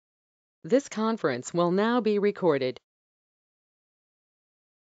This conference will now be recorded.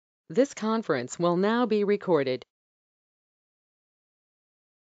 This conference will now be recorded.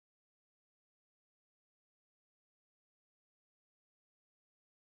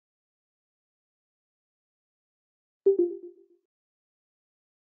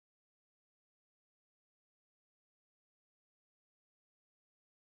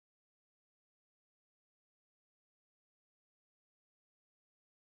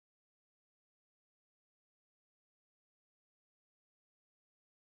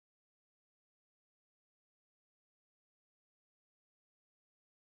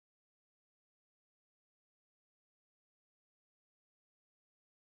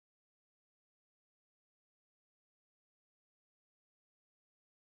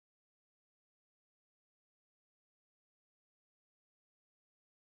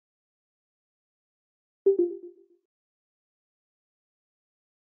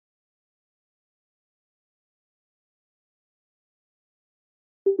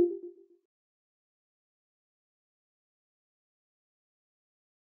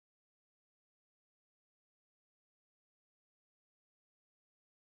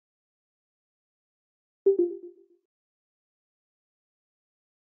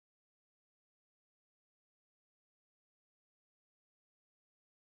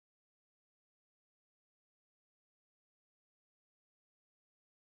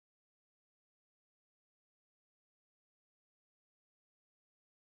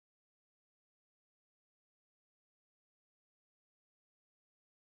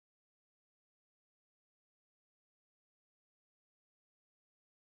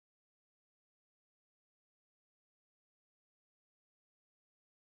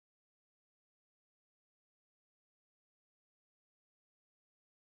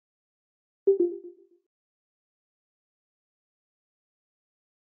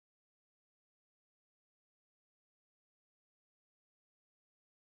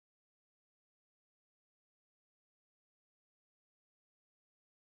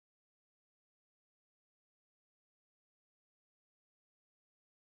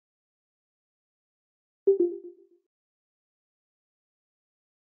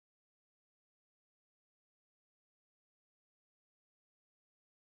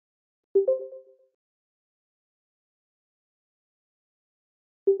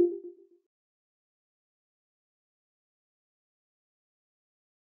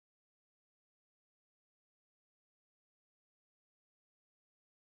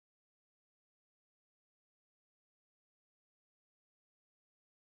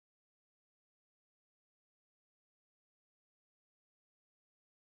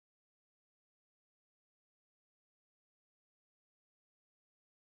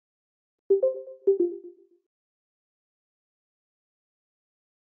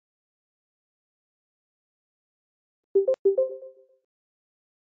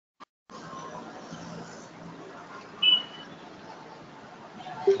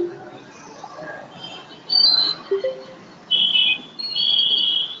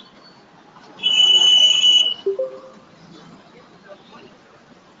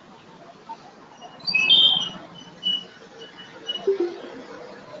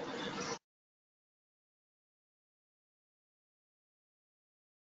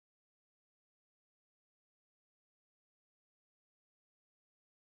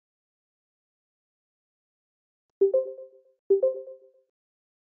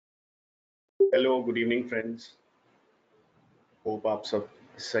 Hello good evening friends. Hope आप सब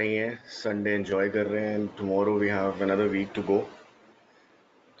सही हैं, Sunday enjoy कर रहे हैं and tomorrow we have another week to go.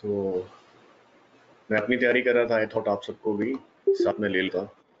 तो मैं अपनी तैयारी कर रहा था, आई थॉट आप सबको भी साथ में ले लेता,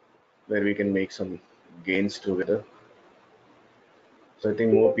 where we can make some gains together. So I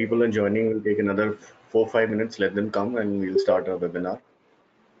think more people are joining, will take another 4-5 minutes, let them come and we'll start our webinar.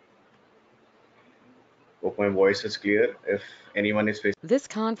 Hope my voice is clear. If anyone is facing, This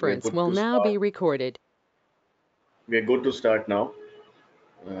we're conference good will to now be start. recorded. We're good to start now,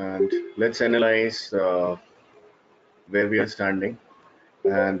 and let's analyze where we are standing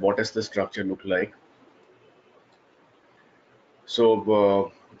and what does the structure look like. So,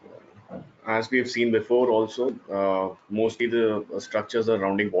 as we have seen before, also mostly the structures are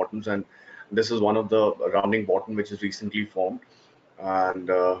rounding bottoms, and this is one of the rounding bottom which is recently formed, and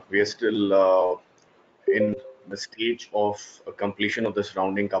we are still in the stage of completion of this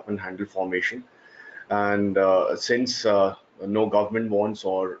rounding cup and handle formation. And since no government wants,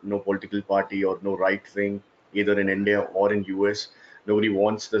 or no political party or no right wing, either in India or in US, nobody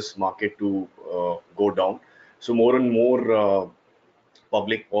wants this market to go down. So more and more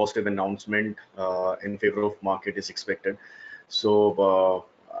public positive announcement in favor of market is expected. So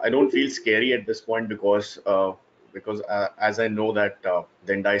I don't feel scary at this point because as I know that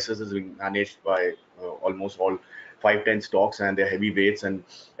the indices is being managed by almost all 5-10 stocks and they're heavy weights, and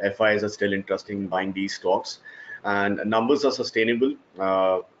FIs are still interested in buying these stocks, and numbers are sustainable.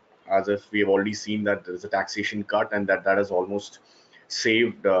 As if we have already seen that there is a taxation cut, and that has almost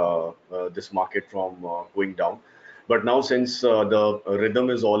saved this market from going down. But now, since the rhythm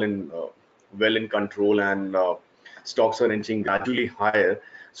is all in well in control, and stocks are inching gradually higher,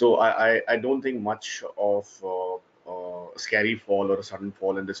 so I don't think much of scary fall or a sudden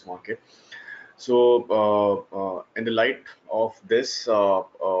fall in this market. So, in the light of this,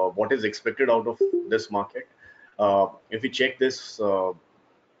 what is expected out of this market? If we check this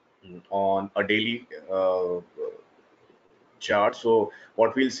on a daily chart. So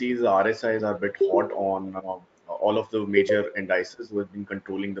what we'll see is the RSIs are a bit hot on all of the major indices who have been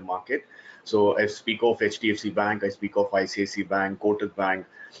controlling the market. So I speak of HDFC Bank, I speak of ICICI Bank, Kotak Bank,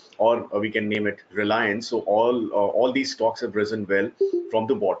 or we can name it Reliance. So all these stocks have risen well from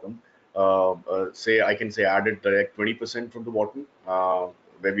the bottom. Say I can say added direct 20% from the bottom,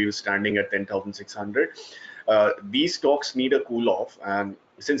 where we were standing at 10,600. These stocks need a cool off, and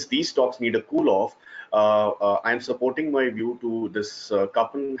since these stocks need a cool off, I'm supporting my view to this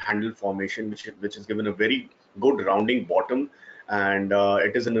cup and handle formation, which has given a very good rounding bottom, and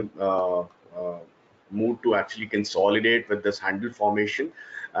it is in a mood to actually consolidate with this handle formation.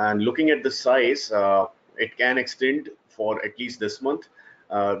 And looking at the size, it can extend for at least this month.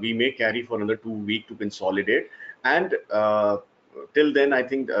 We may carry for another 2 weeks to consolidate, and till then, I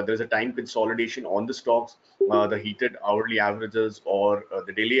think there's a time consolidation on the stocks. The heated hourly averages or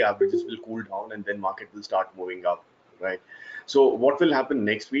the daily averages will cool down, and then market will start moving up, right? So what will happen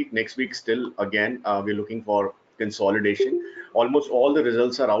next week? Next week, still again, we're looking for consolidation. Almost all the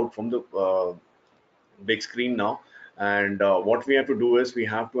results are out from the big screen now, and what we have to do is we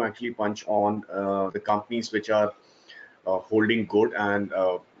have to actually punch on the companies which are holding good and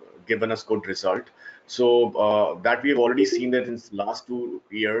given us good result. So that we have already seen that in the last 2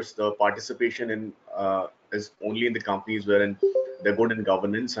 years, the participation in is only in the companies wherein they're good in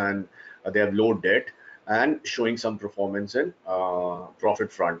governance and they have low debt and showing some performance in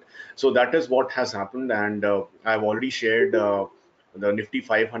profit front. So that is what has happened, and I've already shared the Nifty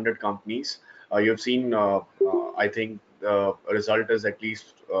 500 companies. You have seen, I think the result is at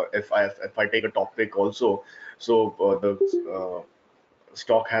least if I take a top pick also, so the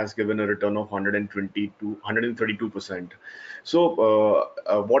stock has given a return of 120 to 132%. So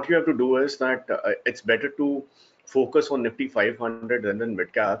what you have to do is that it's better to focus on Nifty 500 than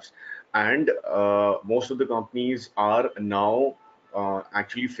mid caps, and most of the companies are now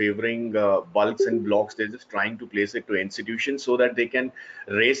actually favoring bulks and blocks. They're just trying to place it to institutions so that they can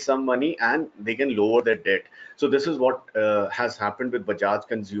raise some money and they can lower their debt. So this is what has happened with Bajaj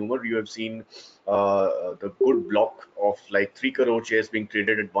Consumer. You have seen the good block of like 3 crore shares being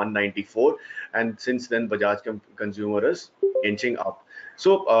traded at 194, and since then Bajaj Consumer is inching up.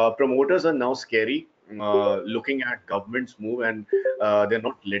 So promoters are now scary, looking at government's move, and they're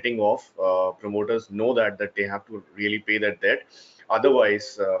not letting off. Promoters know that they have to really pay their debt.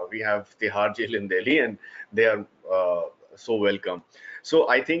 Otherwise, we have Tihar jail in Delhi, and they are so welcome. So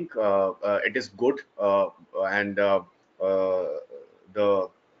I think it is good, and the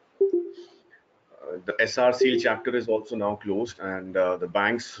the SR seal chapter is also now closed, and the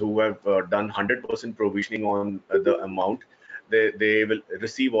banks who have done 100% provisioning on the amount, they will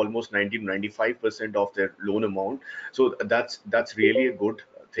receive almost 90 to 95% of their loan amount. So that's really a good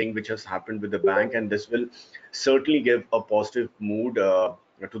thing which has happened with the bank, and this will certainly give a positive mood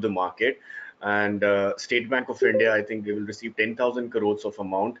to the market. And State Bank of India, I think they will receive 10,000 crores of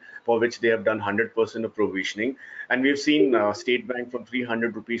amount for which they have done 100% of provisioning. And we've seen State Bank from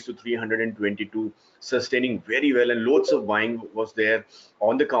 300 rupees to 322 sustaining very well, and loads of buying was there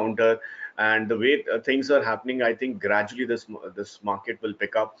on the counter. And the way things are happening, I think gradually this market will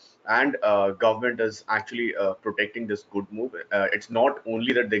pick up, and government is actually protecting this good move. It's not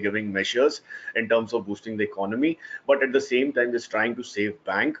only that they're giving measures in terms of boosting the economy, but at the same time, it's trying to save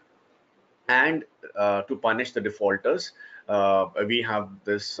bank and to punish the defaulters. We have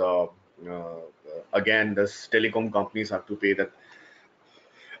this again, this telecom companies have to pay that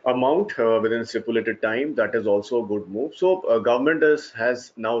amount within a stipulated time. That is also a good move. So government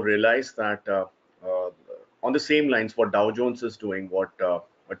has now realized that uh, on the same lines what Dow Jones is doing, what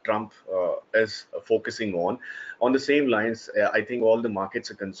Trump is focusing on the same lines, I think all the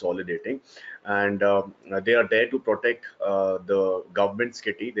markets are consolidating, and they are there to protect the government's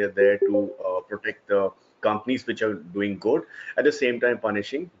kitty. They're there to protect the companies which are doing good, at the same time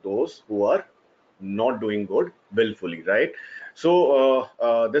punishing those who are not doing good willfully, right?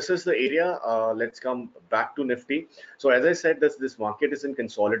 This is the area. Let's come back to Nifty. So as I said, this market is in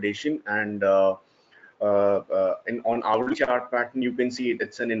consolidation, and on hourly chart pattern, you can see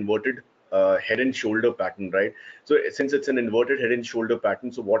it's an inverted head and shoulder pattern, right? So since it's an inverted head and shoulder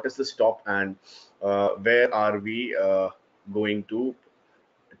pattern, so what is the stop, and where are we going to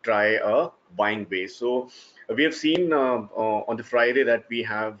try a buying base? So we have seen on the Friday that we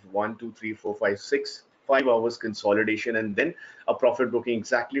have 5 hours consolidation, and then a profit booking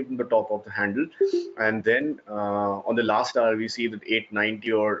exactly from the top of the handle. And then on the last hour, we see that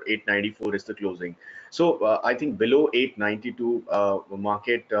 890 or 894 is the closing. So I think below 892,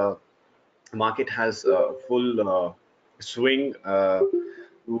 market has full swing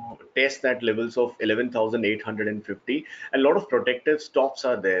to test that levels of 11,850. A lot of protective stops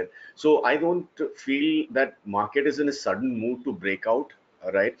are there, so I don't feel that market is in a sudden move to break out,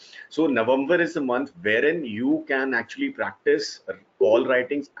 right? So November is the month wherein you can actually practice call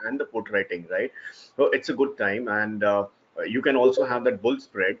writings and the put writing, right? So it's a good time, and you can also have that bull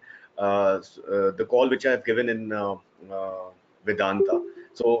spread, the call which I have given in Vedanta.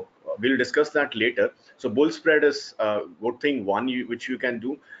 So we'll discuss that later. So bull spread is a good thing, one which you can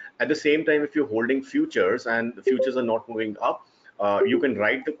do. At the same time, if you're holding futures and the futures are not moving up, you can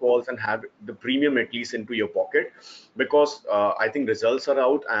write the calls and have the premium at least into your pocket, because I think results are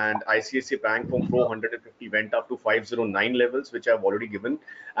out, and ICICI Bank from 450 went up to 509 levels, which I've already given,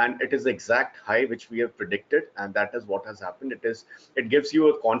 and it is the exact high which we have predicted, and that is what has happened. It gives you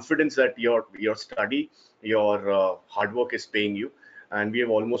a confidence that your study, your hard work is paying you, and we have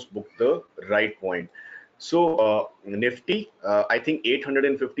almost booked the right point. So Nifty, I think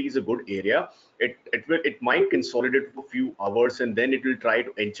 850 is a good area. It might consolidate for a few hours, and then it will try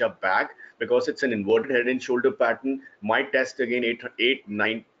to inch up back, because it's an inverted head and shoulder pattern. Might test again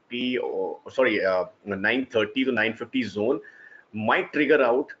 890, or sorry, 930 to 950 zone. Might trigger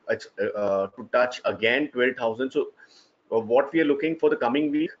out to touch again 12,000. So what we are looking for the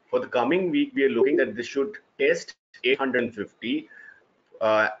coming week? For the coming week, we are looking that this should test 850,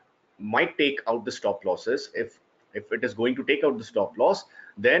 uh, might take out the stop losses. If it is going to take out the stop loss,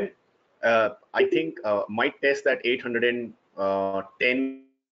 then I think might test that 810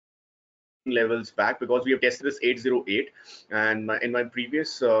 levels back, because we have tested this 808, and in my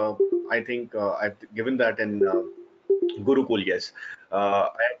previous I think I've given that in Gurukul, yes. I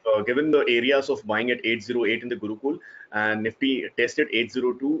have given the areas of buying at 808 in the Gurukul, and Nifty tested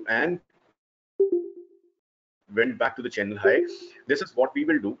 802 and went back to the channel high. This is what we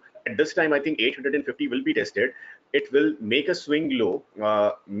will do. At this time, I think 850 will be tested. It will make a swing low,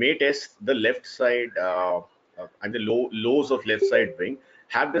 may test the left side, and the lows of left side wing,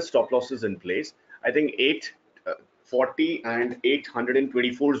 have the stop losses in place. I think 840 and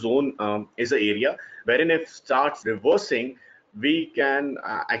 824 zone is an area wherein if starts reversing, we can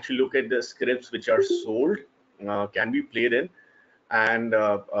actually look at the scripts which are sold, can be played in, and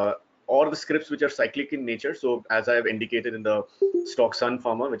or the scripts which are cyclic in nature. So as I have indicated in the stock Sun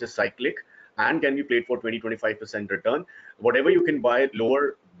Farmer, which is cyclic and can be played for 20-25% return. Whatever you can buy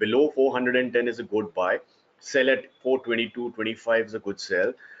lower, below 410 is a good buy. Sell at 422.25 is a good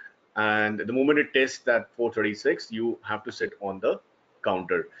sell. And the moment it tests that 436, you have to sit on the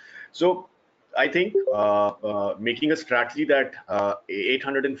counter. So I think making a strategy that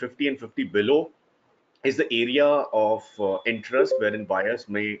 850 and 50 below is the area of interest wherein buyers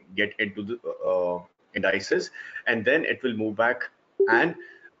may get into the indices, and then it will move back and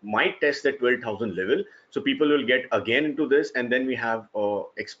might test the 12,000 level. So people will get again into this, and then we have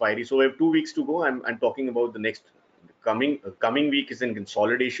expiry. So we have 2 weeks to go. I'm talking about the next coming week is in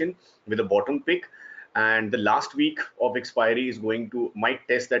consolidation with a bottom pick, and the last week of expiry is going to might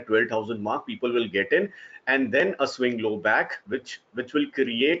test that 12,000 mark. People will get in, and then a swing low back, which will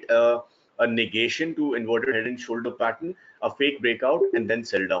create a negation to inverted head and shoulder pattern, a fake breakout, and then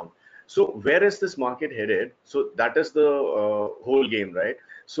sell down. So where is this market headed? So that is the whole game, right?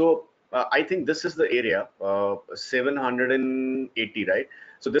 So I think this is the area, 780, right?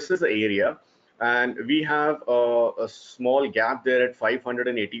 So this is the area, and we have a small gap there at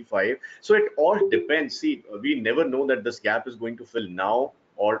 585. So it all depends. See, we never know that this gap is going to fill now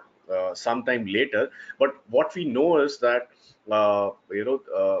or sometime later. But what we know is that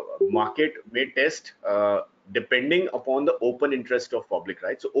market may test depending upon the open interest of public,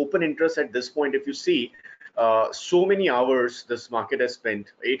 right? So open interest at this point, if you see, so many hours this market has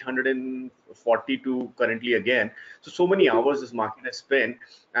spent, 842 currently again. So many hours this market has spent,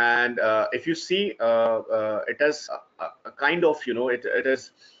 and if you see, it has a kind of, it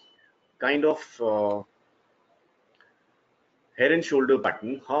is kind of head and shoulder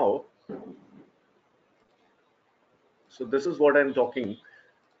pattern. How? So this is what I'm talking.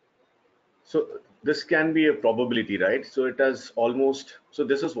 So this can be a probability, right? So it has almost, so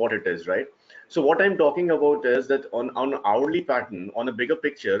this is what it is, right? So what I'm talking about is that on hourly pattern, on a bigger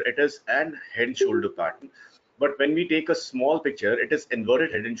picture, it is an head and shoulder pattern. But when we take a small picture, it is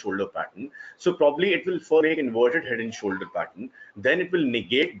inverted head and shoulder pattern. So probably it will first make inverted head and shoulder pattern. Then it will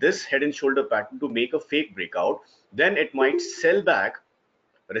negate this head and shoulder pattern to make a fake breakout. Then it might sell back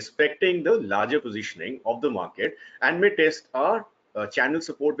respecting the larger positioning of the market and may test our channel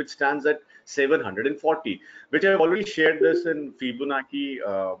support, which stands at 740, which I've already shared this in Fibonacci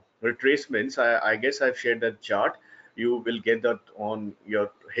retracements. I guess I've shared that chart. You will get that on your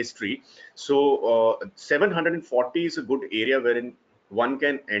history. So 740 is a good area wherein one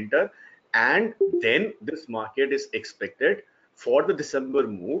can enter, and then this market is expected for the December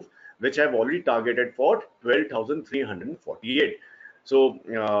move, which I've already targeted for 12,348. So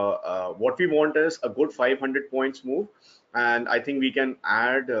what we want is a good 500 points move, and I think we can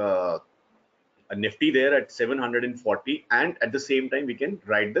add a Nifty there at 740, and at the same time we can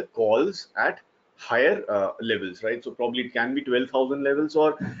write the calls at higher levels, right? So probably it can be 12,000 levels,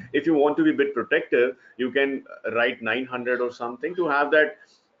 or if you want to be a bit protective, you can write 900 or something to have that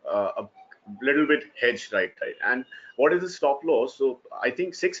a little bit hedged, right? And what is the stop loss? So I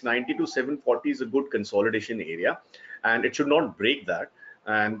think 690 to 740 is a good consolidation area, and it should not break that.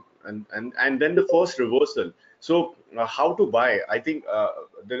 And then the first reversal. So how to buy? I think a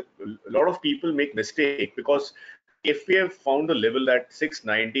lot of people make mistake, because if we have found a level at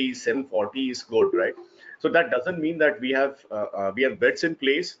 690, 740 is good, right? So that doesn't mean that we have bets in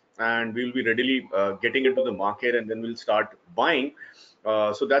place and we will be readily getting into the market and then we'll start buying.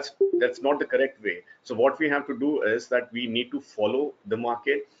 So that's not the correct way. So what we have to do is that we need to follow the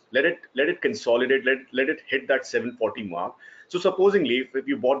market, let it consolidate, let it hit that 740 mark. So supposingly, if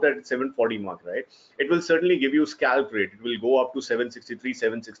you bought that at 740 mark, right, it will certainly give you scalp rate. It will go up to 763,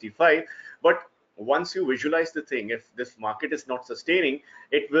 765. But once you visualize the thing, if this market is not sustaining,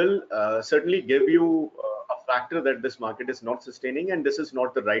 it will certainly give you a factor that this market is not sustaining and this is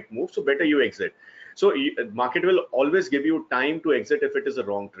not the right move. So better you exit. So market will always give you time to exit if it is a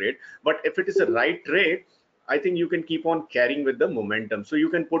wrong trade. But if it is a right trade, I think you can keep on carrying with the momentum. So you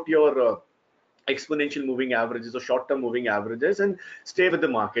can put your exponential moving averages or short-term moving averages and stay with the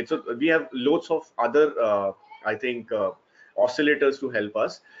market. So we have loads of other, I think, oscillators to help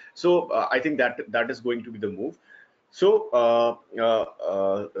us. So I think that is going to be the move. So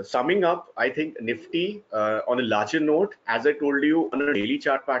summing up, I think Nifty on a larger note, as I told you, on a daily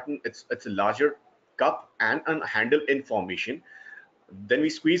chart pattern, it's a larger cup and a handle in formation. Then we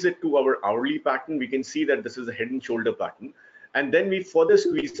squeeze it to our hourly pattern. We can see that this is a head and shoulder pattern. And then we further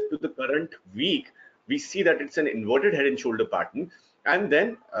squeeze it to the current week. We see that it's an inverted head and shoulder pattern. And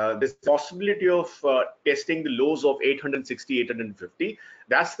then this possibility of testing the lows of 860, 850.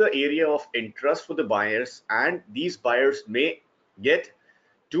 That's the area of interest for the buyers. And these buyers may get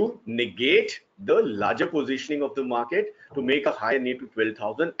to negate the larger positioning of the market to make a higher near to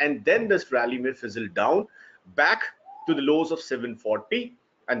 12,000, and then this rally may fizzle down back to the lows of 740,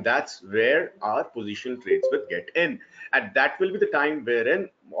 and that's where our positional trades will get in. And that will be the time wherein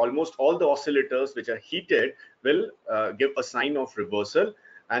almost all the oscillators which are heated will give a sign of reversal,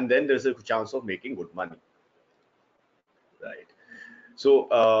 and then there's a chance of making good money, right? So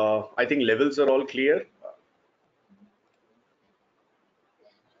I think levels are all clear.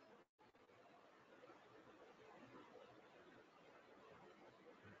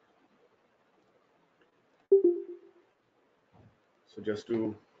 So just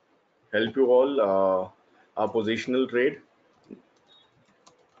to help you all, our positional trade.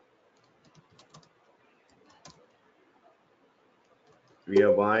 We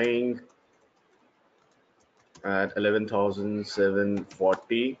are buying at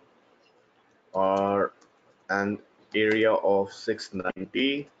 11,740 or an area of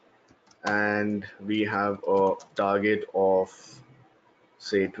 690, and we have a target of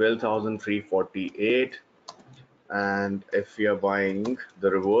say 12,348. And if we are buying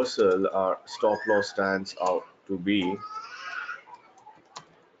the reversal, our stop loss stands out to be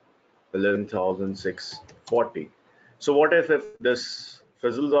 11,640. So what if this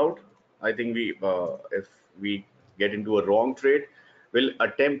fizzles out? I think if we get into a wrong trade, we'll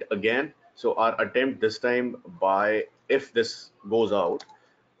attempt again. So our attempt this time buy, if this goes out,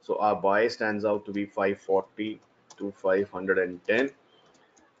 so our buy stands out to be 540 to 510,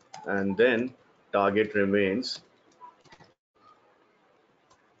 and then target remains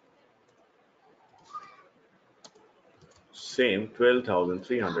same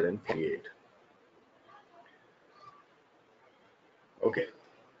 12,348. Okay.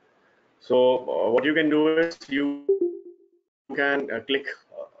 So what you can do is you can click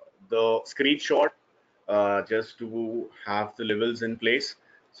the screenshot just to have the levels in place,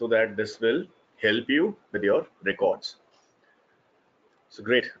 so that this will help you with your records. So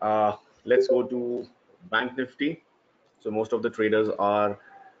great. Let's go to Bank Nifty. So most of the traders are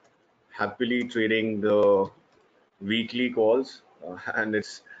happily trading the weekly calls, and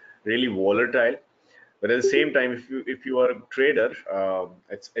it's really volatile. But at the same time, if you are a trader,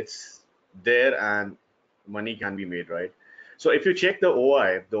 it's there and money can be made, right? So if you check the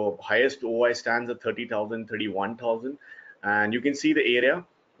OI, the highest OI stands at 30,000, 31,000, and you can see the area.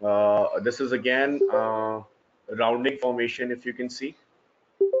 This is again rounding formation, if you can see.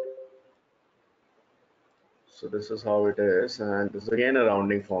 So this is how it is, and this is again a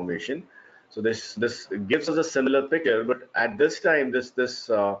rounding formation. So this gives us a similar picture, but at this time,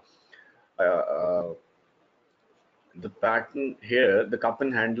 uh, the pattern here, the cup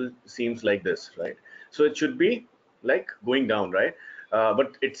and handle seems like this, right? So it should be like going down, right?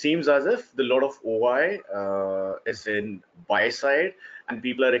 But it seems as if the lot of OI is in buy side, and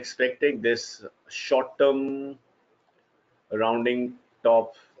people are expecting this short-term rounding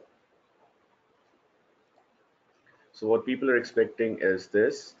top. So what people are expecting is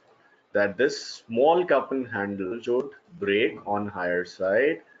this, that this small cup and handle should break on higher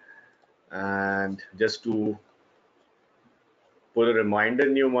side, and just to put a reminder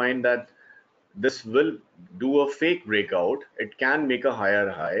in your mind that this will do a fake breakout, it can make a higher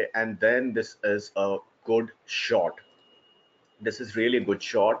high, and then this is a good shot. This is really a good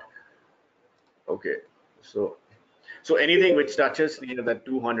shot. Okay, so anything which touches that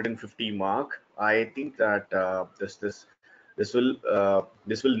 250 mark, I think that this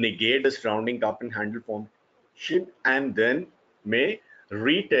will negate this rounding up and handle formation, and then may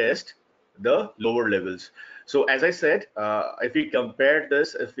retest the lower levels. So as I said, if we compare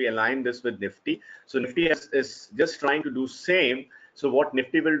this, if we align this with Nifty, so Nifty is just trying to do same. So what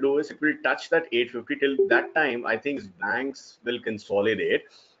Nifty will do is it will touch that 850. Till that time, I think banks will consolidate.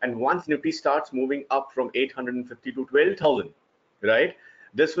 And once Nifty starts moving up from 850 to 12,000, right,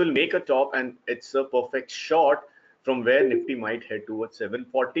 this will make a top, and it's a perfect shot from where Nifty might head towards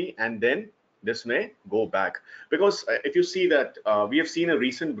 740, and then this may go back. Because if you see that we have seen a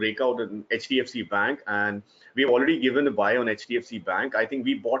recent breakout in HDFC Bank, and we have already given a buy on HDFC Bank. I think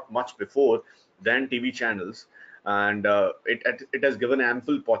we bought much before than TV channels, and it has given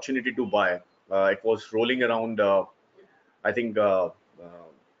ample opportunity to buy. It was rolling around, I think,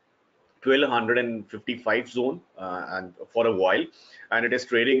 1255 zone, and for a while, and it is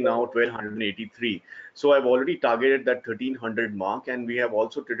trading now 1283. So I've already targeted that 1300 mark, and we have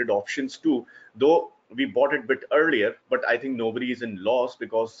also traded options too, though we bought it a bit earlier. But I think nobody is in loss,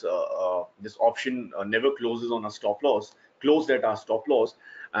 because this option never closes on a stop loss, closed at our stop loss,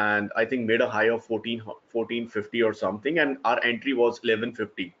 and I think made a high of 1450 or something, and our entry was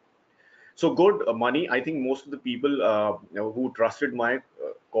 1150. So good money. I think most of the people who trusted my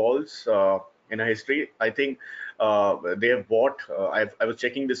calls in a history, I think they have bought. I was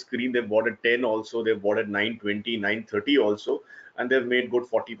checking the screen. They've bought at 10 also. They've bought at 920, 930 also, and they've made good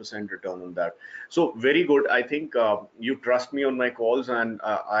 40% return on that. So very good. I think you trust me on my calls, and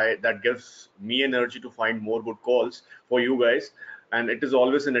I that gives me energy to find more good calls for you guys. And it is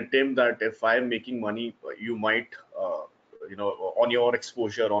always an attempt that if I am making money, you might. On your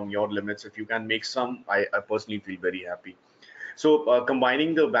exposure, on your limits, if you can make some, I personally feel very happy. So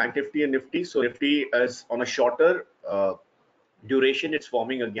combining the Bank Nifty and Nifty, so Nifty is on a shorter duration. It's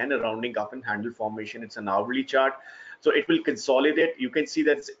forming again a rounding up and handle formation. It's an hourly chart, so it will consolidate. You can see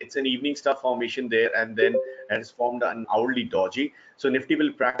that it's an evening star formation there, and then it has formed an hourly doji. So Nifty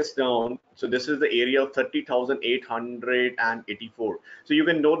will practice down. So this is the area of 30,884. So you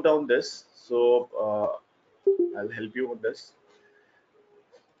can note down this. So I'll help you with this.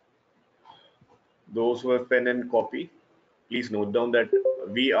 Those who have pen and copy, please note down that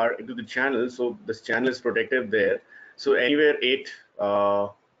we are into the channel, so this channel is protected there. So anywhere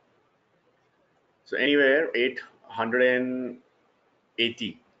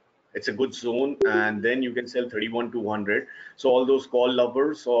 880, it's a good zone, and then you can sell 31,200. So all those call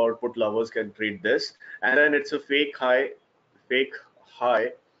lovers or put lovers can trade this, and then it's a fake high. Fake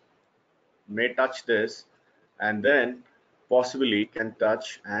high may touch this, and then possibly can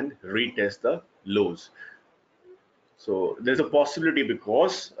touch and retest the lows. So there's a possibility,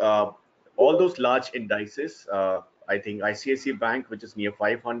 because all those large indices, I think ICICI Bank, which is near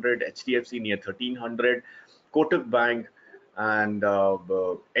 500, HDFC near 1300, Kotak Bank, and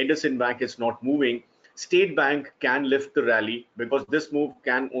Anderson Bank is not moving. State Bank can lift the rally, because this move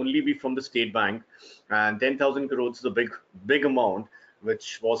can only be from the State Bank, and 10,000 crores is a big amount.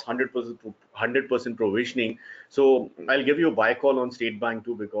 which was 100% provisioning. So I'll give you a buy call on State Bank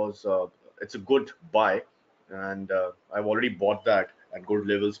too, because it's a good buy, and I've already bought that at good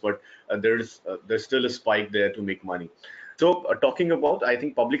levels. But there's still a spike there to make money. So talking about, I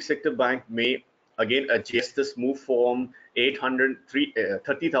think public sector bank may again adjust this move from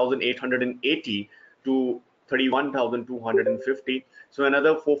 30,880 to 31,250. So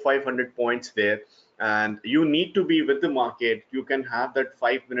another 500 points there. And you need to be with the market. You can have that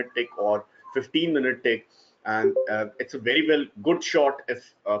 5 minute tick or 15 minute tick. And it's a very good shot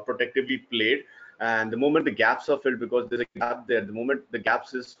if protectively played. And the moment the gaps are filled, because there's a gap there, the moment the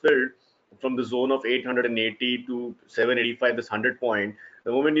gaps is filled from the zone of 880 to 785, this 100 point,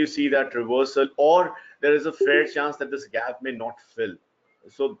 the moment you see that reversal, or there is a fair chance that this gap may not fill.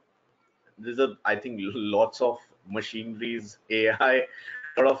 So there's I think lots of machineries, AI,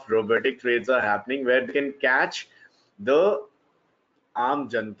 a lot of robotic trades are happening where they can catch the Aam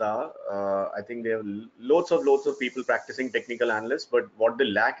Janta. I think they have loads of people practicing technical analysts, but what they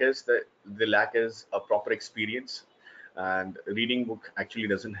lack is a proper experience. And reading book actually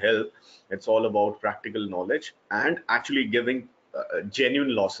doesn't help. It's all about practical knowledge and actually giving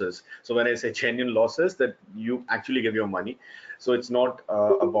genuine losses. So when I say genuine losses, that you actually give your money. So it's not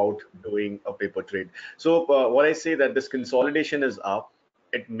about doing a paper trade. So what I say that this consolidation is up.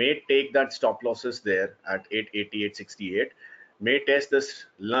 It may take that stop losses there at 880, 868, may test this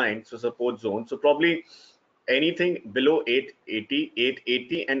line, so support zone. So probably anything below 880,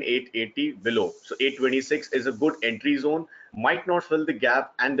 880 and 880 below. So 826 is a good entry zone, might not fill the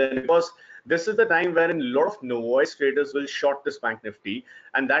gap. And then because this is the time wherein a lot of novice traders will short this bank nifty,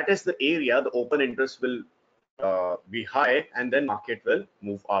 and that is the area the open interest will be high, and then market will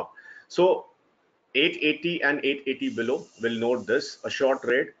move up. So 880 and 880 below will note this, a short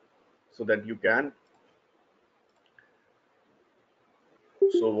trade, so that you can.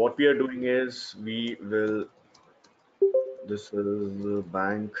 So what we are doing is we will, this is the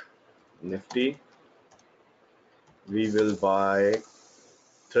bank nifty, we will buy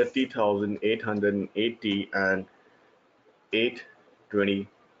 30,880 and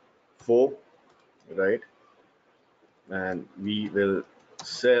 824, right? And we will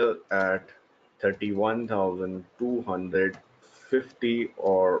sell at 31,250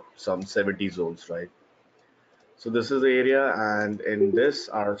 or some 70 zones, right? So this is the area, and in this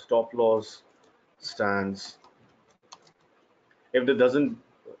our stop loss stands. If it doesn't,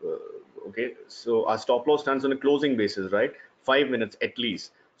 okay, so our stop loss stands on a closing basis, right? 5 minutes at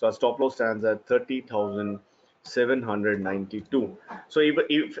least. So our stop loss stands at 30,792. So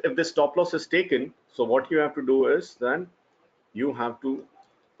if the stop loss is taken, so what you have to do is then you have to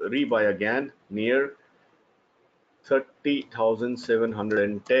rebuy again near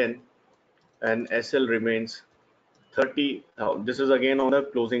 30,710, and SL remains 30,000. This is again on a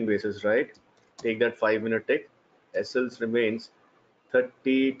closing basis, right? Take that 5 minute tick. SLs remains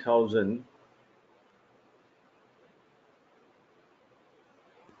 30,000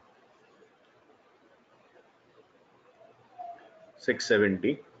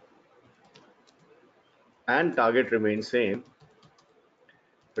 670, and target remains same,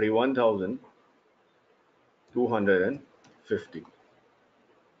 31,250.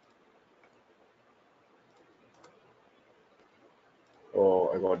 Oh,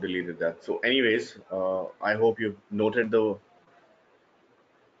 I got deleted that. So anyways, I hope you've noted the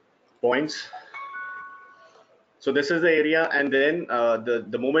points. So this is the area, and then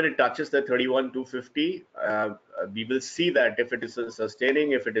the moment it touches the 31,250, we will see that if it is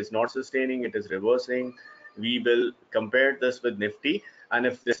sustaining, if it is not sustaining, it is reversing. We will compare this with Nifty, and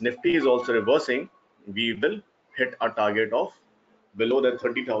if this Nifty is also reversing, we will hit a target of below the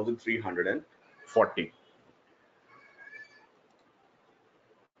 30,340.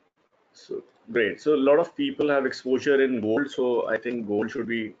 So great. So a lot of people have exposure in gold, so I think gold should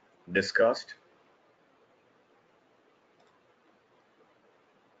be discussed.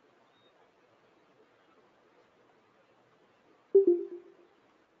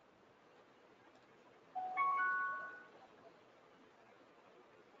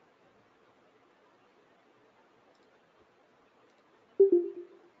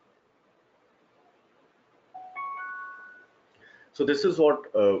 So this is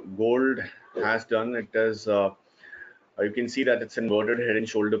what gold has done. It is, you can see that it's inverted head and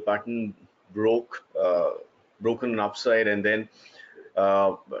shoulder pattern, broken upside, and then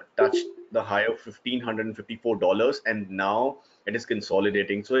uh, touched the high of $1,554, and now it is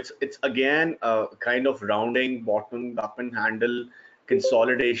consolidating. So it's again kind of rounding, bottom up and handle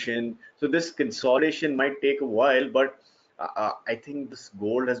consolidation. So this consolidation might take a while, but I think this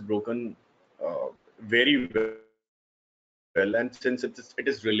gold has broken very well well. And since it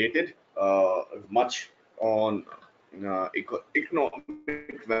is related much on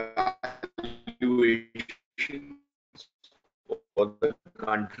economic valuations for the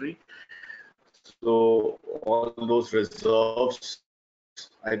country, so all those reserves,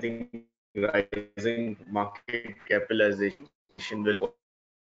 I think rising market capitalization will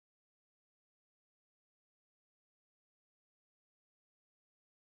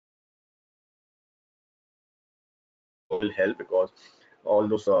help because all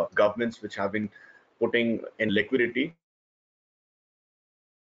those governments which have been putting in liquidity,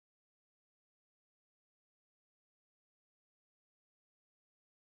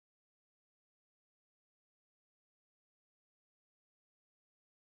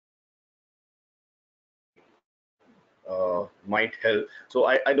 might help. So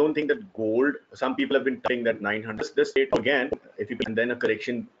I don't think that gold, some people have been touting that 900, this rate again, if you, and then a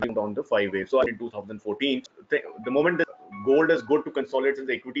correction on the 5 wave. So in 2014, the moment the gold is good to consolidate since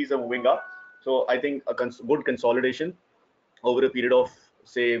the equities are moving up. So I think a good consolidation over a period of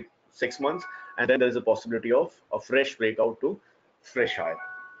say 6 months, and then there is a possibility of a fresh breakout to fresh high.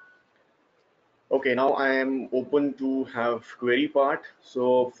 Okay, now I am open to have query part.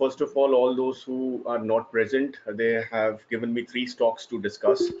 So first of all those who are not present, they have given me three stocks to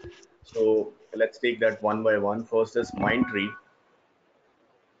discuss. So let's take that one by one. First is Mindtree.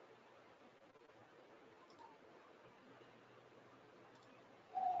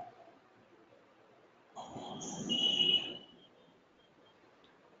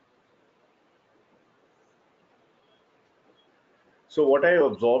 So what I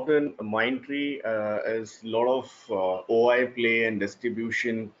observed in Mindtree is a lot of OI play and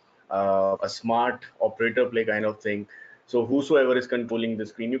distribution, a smart operator play kind of thing. So whosoever is controlling the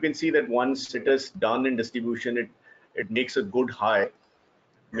screen, you can see that once it is done in distribution, it makes a good high,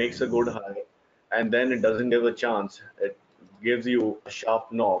 and then it doesn't give a chance. It gives you a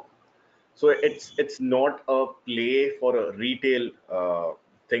sharp knock. So it's not a play for a retail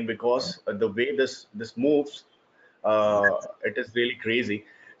thing because the way this moves, it is really crazy.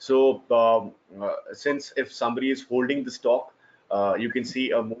 So since if somebody is holding the stock, you can see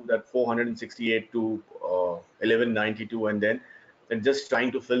a move at 468 to 1192, and then just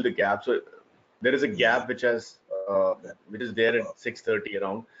trying to fill the gap. So there is a gap uh, which is there at 630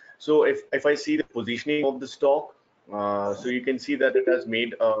 around. So if I see the positioning of the stock, so you can see that it has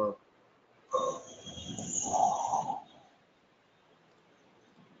made a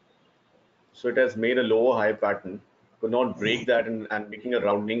So it has made a lower high pattern, could not break that and making a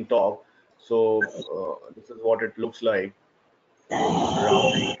rounding top. So this is what it looks like,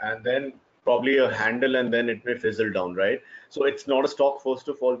 rounding, and then probably a handle, and then it may fizzle down, right? So it's not a stock, first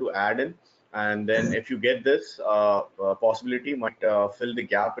of all, to add in. And then if you get this possibility, might fill the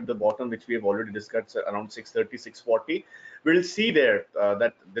gap at the bottom, which we have already discussed around 630, 640. We'll see there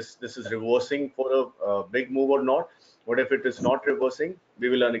that this is reversing for a big move or not. What if it is not reversing? We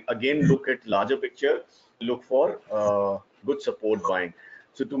will again look at larger picture, look for good support buying.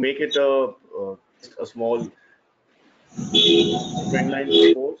 So to make it a small trend line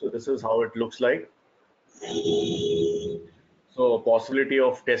support, so this is how it looks like. So possibility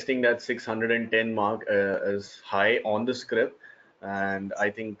of testing that 610 mark is high on the script, and I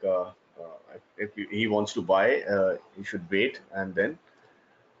think if he wants to buy, he should wait and then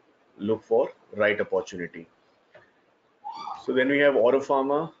look for right opportunity. So then we have Auto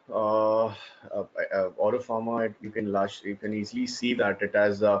Pharma. Auto Pharma, you can easily see that it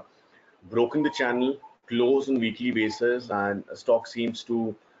has broken the channel, close on weekly basis, and stock seems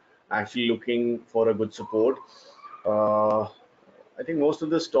to actually looking for a good support. Uh, I think most of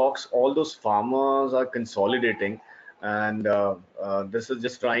the stocks, all those farmers are consolidating, and this is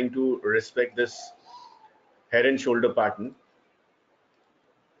just trying to respect this head and shoulder pattern.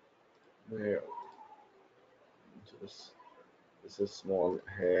 Yeah, so this is small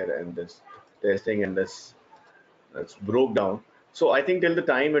hair and this testing and this that's broke down. So I think till the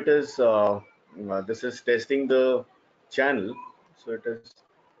time it is this is testing the channel. So it is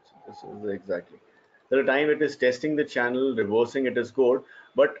so this is exactly till the time it is testing the channel, reversing it is good,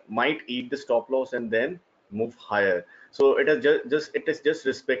 but might eat the stop loss and then move higher. So it is just it is just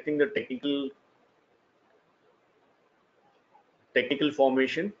respecting the technical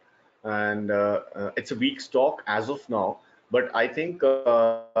formation, and it's a weak stock as of now. But I think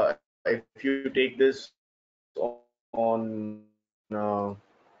if you take this on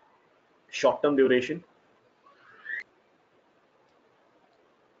short-term duration,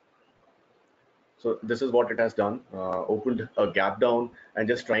 so this is what it has done, opened a gap down and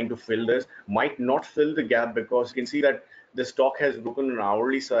just trying to fill this. Might not fill the gap because you can see that the stock has broken an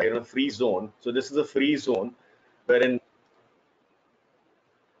hourly side in a free zone. So this is a free zone wherein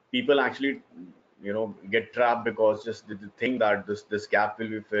people actually get trapped because just they think that this gap will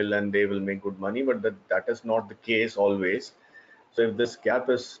be filled and they will make good money, but that is not the case always. So if this gap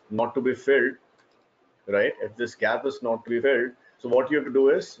is not to be filled, right? If this gap is not to be filled, so what you have to do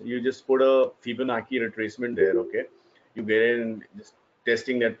is you just put a Fibonacci retracement there, okay? You get in just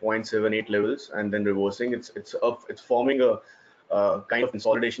testing that 0.78 levels and then reversing. It's forming a kind of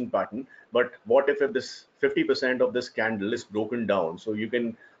consolidation pattern. But what if this 50% of this candle is broken down? So you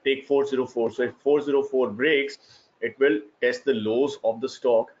can take 404. So if 404 breaks, it will test the lows of the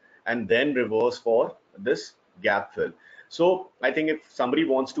stock and then reverse for this gap fill. So I think if somebody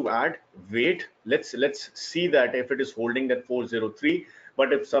wants to add, wait, let's see that if it is holding that 403.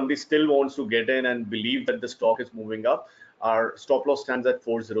 But if somebody still wants to get in and believe that the stock is moving up, our stop loss stands at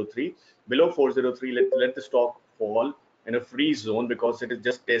 403. Below 403, let the stock fall in a free zone because it is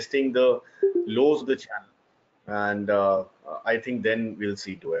just testing the lows of the channel. And I think then we'll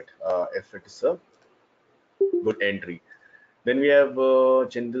see to it if it is a good entry. Then we have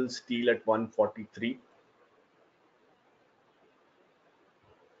Jindal Steel at 143.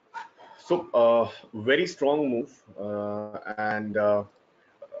 So very strong move, and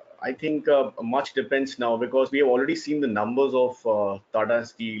I think much depends now because we have already seen the numbers of Tata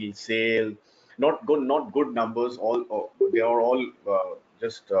Steel, SAIL, not good numbers. They are all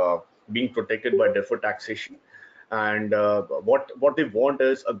just being protected by deferred taxation, and what they want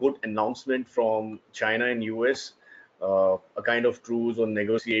is a good announcement from China and US, a kind of truce or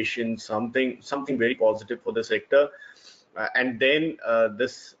negotiation, something very positive for the sector, and then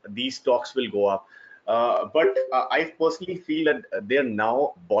these stocks will go up. But I personally feel that they're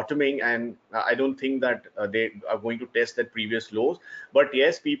now bottoming, and I don't think that they are going to test that previous lows. But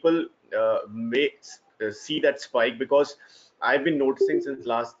yes, people may see that spike because I've been noticing since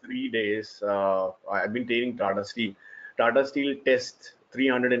last 3 days. I've been trading Tata Steel. Tata Steel tests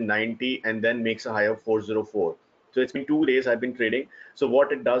 390 and then makes a high of 404. So it's been 2 days I've been trading. So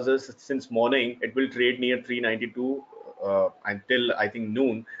what it does is since morning, it will trade near 392 until I think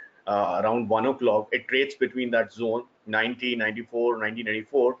noon, around 1 o'clock. It trades between that zone 90, 94, 90,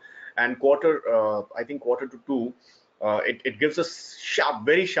 94, and I think quarter to two, it gives a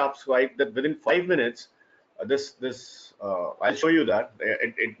very sharp swipe that within 5 minutes, I'll show you that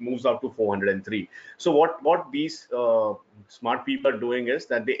it moves up to 403. So what these smart people are doing is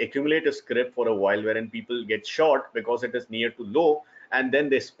that they accumulate a script for a while, wherein people get short because it is near to low, and then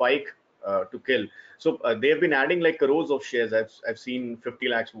they spike to kill. So they have been adding like crores of shares. I've seen 50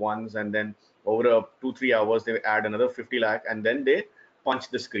 lakhs once, and then over a 2-3 hours they add another 50 lakh, and then they punch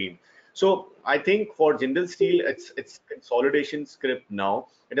the screen. So I think for Jindal Steel, it's consolidation script now.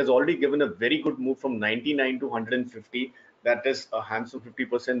 It has already given a very good move from 99 to 150. That is a handsome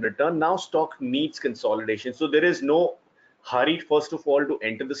 50% return. Now stock needs consolidation. So there is no hurry, first of all, to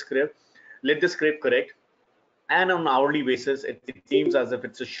enter the script. Let the script correct, and on an hourly basis, it seems as if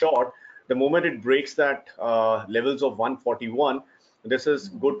it's a short. The moment it breaks that levels of 141, this is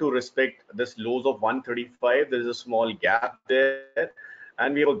good to respect this lows of 135. There is a small gap there,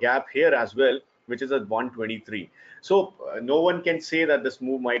 and we have a gap here as well, which is at 123. So no one can say that this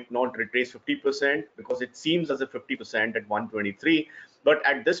move might not retrace 50% because it seems as a 50% at 123. But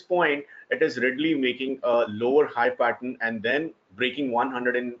at this point, it is readily making a lower high pattern and then breaking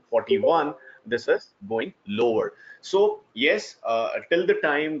 141. This is going lower. So yes, till the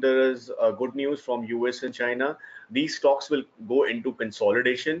time there is good news from US and China, these stocks will go into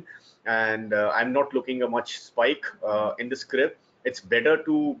consolidation, and I'm not looking a much spike in the script. It's better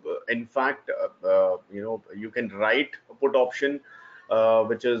to, in fact, you can write a put option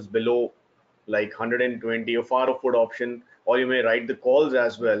which is below like 120, a far off put option, or you may write the calls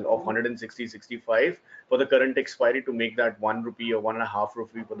as well of 160, 65 for the current expiry to make that 1 rupee or 1.5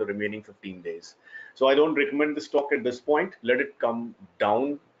 rupee for the remaining 15 days. So I don't recommend the stock at this point. Let it come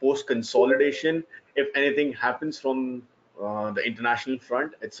down post consolidation. If anything happens from the international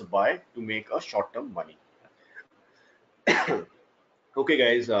front, it's a buy to make a short term money. Okay,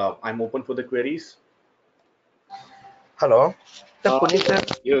 guys, I'm open for the queries. Hello. The Uh, Puneet sir,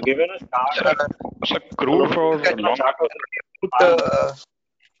 you've given a chart. So crude for long.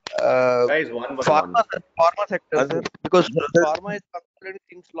 Guys, one by one. pharma sector, sir, because pharma is constantly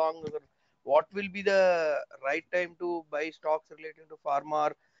things long. Sir. What will be the right time to buy stocks relating to pharma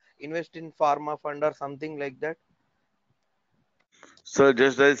or invest in pharma fund or something like that? Sir,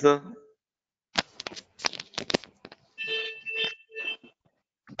 just that, sir.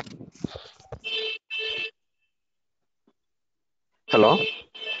 Hello.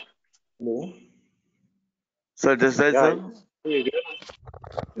 Hello. Sir, just that, Yeah, sir. you given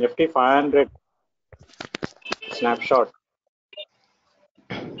Nifty 500 snapshot.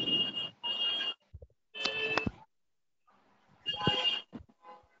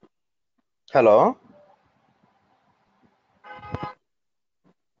 Hello.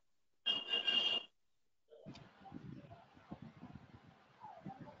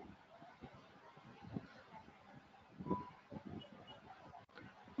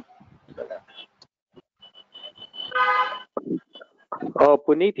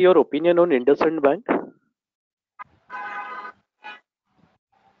 Puneet, your opinion on IndusInd Bank?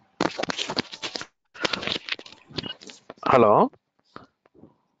 Hello.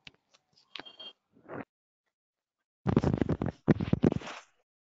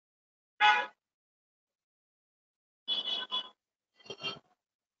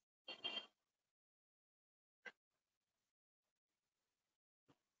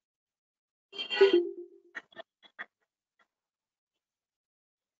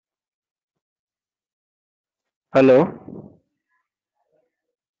 Hello.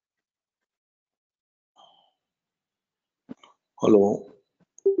 Hello.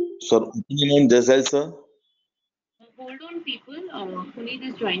 Sir, opinion on this as sir? Hold on, people. Puneet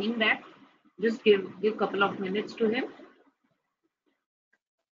is joining back. Just give couple of minutes to him.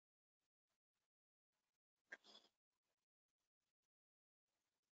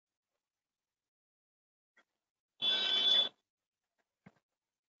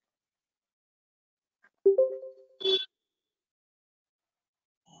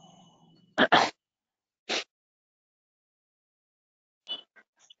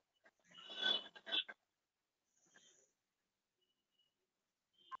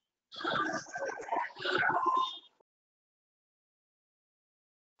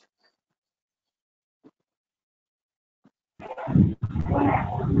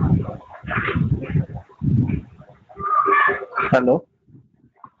 Hello.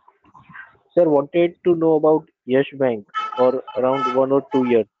 Sir, wanted to know about Yash Bank for around 1 or 2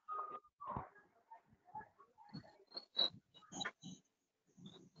 years.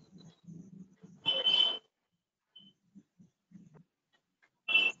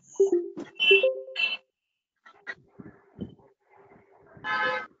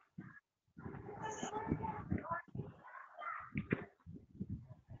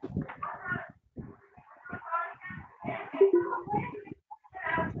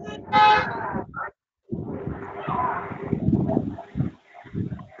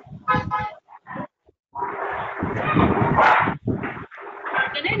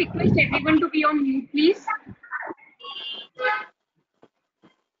 Can I request everyone to be on mute, please?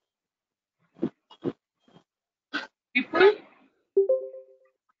 People,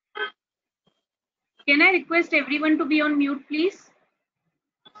 can I request everyone to be on mute, please?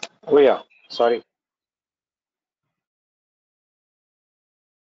 Oh yeah, sorry.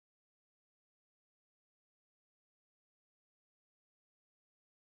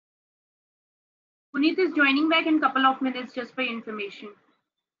 Puneet is joining back in couple of minutes, just for your information.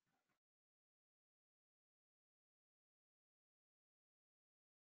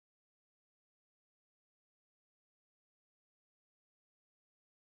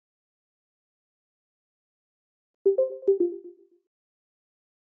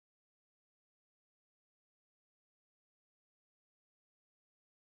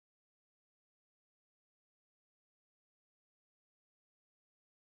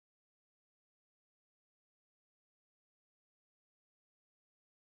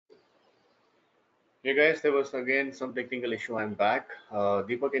 Hey guys, there was again some technical issue. I'm back.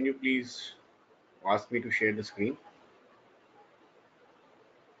 Deepa, can you please ask me to share the screen?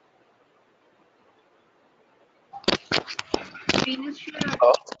 Screen is shared.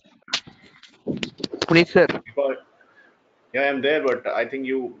 Hello. Puneet sir. Deepa, yeah, I'm there, but I think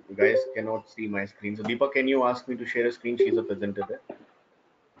you guys cannot see my screen. So Deepa, can you ask me to share a screen? She's a presenter there.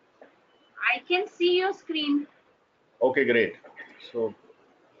 I can see your screen. Okay, great. So,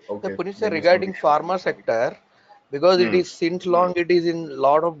 The okay, Puneet sir, maybe some regarding issue. pharma sector, because it Hmm. is since long it is in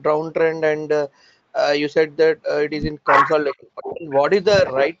lot of downtrend, and you said that it is in consolidation. What is the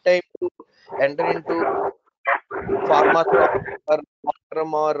right time to enter into pharma stock or long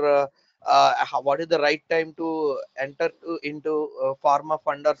term, or what is the right time to enter into pharma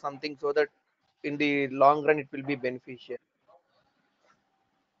fund or something, so that in the long run it will be beneficial?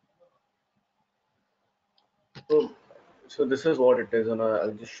 So, so this is what it is, and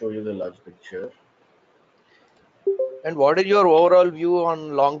I'll just show you the large picture. And what is your overall view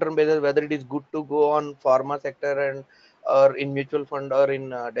on long term basis, whether it is good to go on pharma sector and or in mutual fund or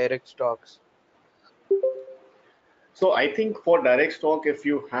in direct stocks? So I think for direct stock, if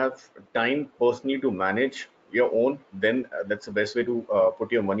you have time personally to manage your own, then that's the best way to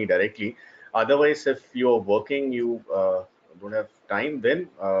put your money directly. Otherwise, if you're working, you don't have time, then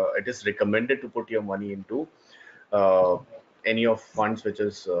it is recommended to put your money into uh, any of funds which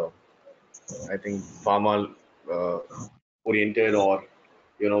is I think pharma oriented, or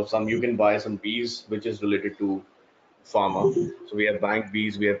some you can buy some Bs which is related to pharma. So we have bank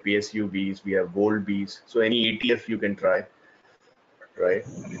Bs, we have PSU Bs, we have gold Bs. So any ETF you can try, right?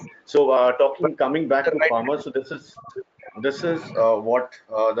 So coming back to Right. pharma. So this is what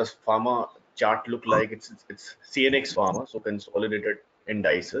the pharma chart look like. It's CNX pharma, so consolidated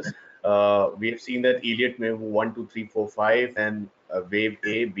indices. We have seen that Elliott may move 1, 2, 3, 4, 5, and wave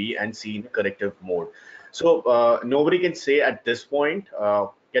A, B, and C in corrective mode. So nobody can say at this point,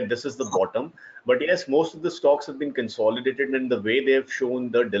 yeah, this is the bottom. But yes, most of the stocks have been consolidated, and the way they have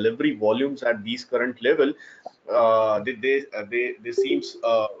shown the delivery volumes at these current level, they seems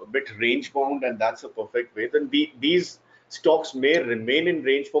a bit range bound, and that's a perfect way. Then these stocks may remain in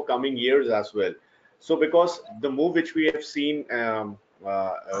range for coming years as well. So because the move which we have seen,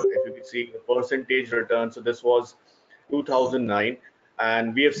 if you can see the percentage return, so this was 2009,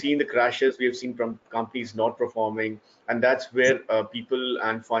 and we have seen the crashes, we have seen from companies not performing, and that's where people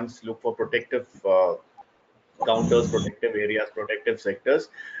and funds look for protective counters, protective areas, protective sectors,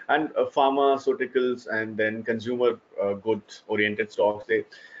 and pharmaceuticals and then consumer goods oriented stocks. They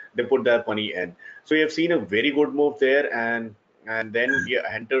put their money in. So you have seen a very good move there, and then we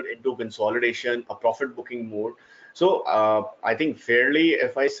entered into consolidation, a profit booking mode. So I think fairly,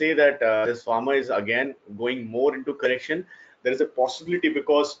 if I say that this pharma is again going more into correction, there is a possibility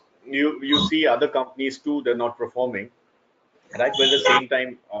because you see other companies too, they're not performing, right? But at the same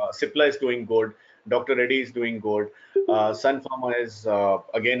time, Cipla is doing good. Dr. Reddy is doing good. Sun Pharma is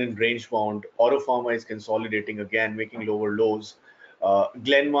again in range bound. Oro Pharma is consolidating again, making lower lows.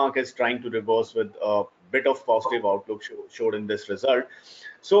 Glenmark is trying to reverse with a bit of positive outlook showed in this result.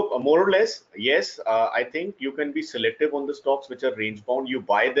 So more or less, yes, I think you can be selective on the stocks which are range bound. You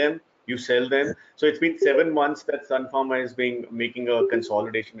buy them, you sell them. So it's been 7 months that Sun Pharma is being making a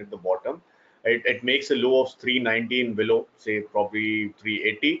consolidation at the bottom. It makes a low of 319 below, say probably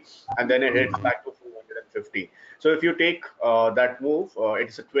 380, and then it heads back to 450. So if you take that move,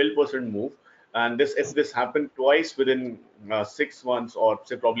 it's a 12% move. And this, if this happened twice within 6 months, or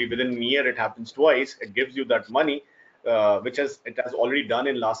say probably within a year, it happens twice, it gives you that money, which it has already done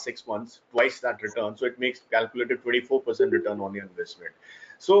in last 6 months, twice that return. So it makes calculated 24% return on your investment.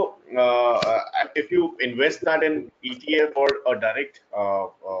 So if you invest that in ETF or a direct,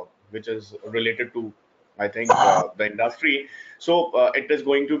 which is related to, I think, the industry, so it is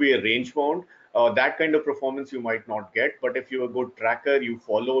going to be a range bound. That kind of performance you might not get, but if you're a good tracker, you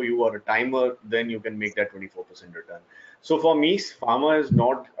follow, you are a timer, then you can make that 24% return. So for me, pharma is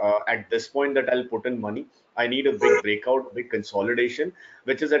not at this point that I'll put in money. I need a big breakout, a big consolidation,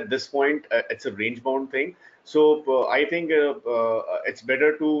 which is at this point, it's a range bound thing. So I think it's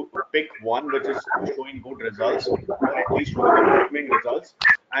better to pick one which is showing good results, or at least showing improving results,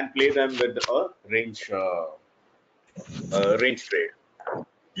 and play them with a range trade.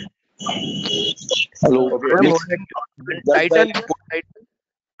 Hello. Okay. I'm Yes. holding Just dial. Titan. Titan.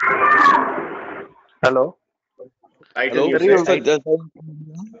 Hello. Titan, Hello. you Sir, you said. Sir, Titan. just dial.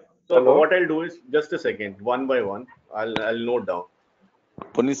 So Hello. what I'll do is just a second, one by one. I'll note down.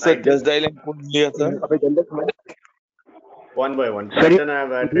 Puneet sir, just Titan, dial and pull here, sir. अबे जल्दी सुनो. one by one. Sir, Titan, I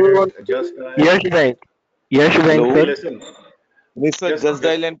have you added want just dial. Yes Bank. Yes Bank, Hello. Okay, sir. listen. Puneet sir, Just just just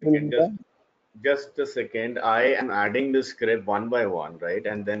dial a and pull second. here. Just a second. I am adding the script one by one, right?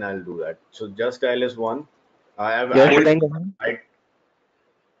 And then I'll do that. So just dial is one. I have Yes Coal added Bank. India, sir.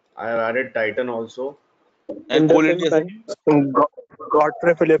 I have added Titan also. And Coal IndusInd India, sir. Bank.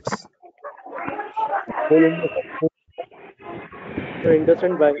 Godfrey Phillips. Coal India, sir.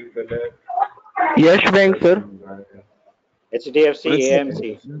 IndusInd Bank. Philip, Yes Bank, sir. Wilson Bank, HDFC Puneet sir, AMC.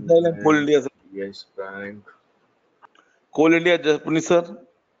 just Wilson dial and pull Bank, India, sir. Yes Bank, Coal India, just Puneet sir.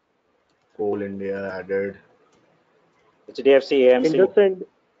 Coal India added. HDFC AMC.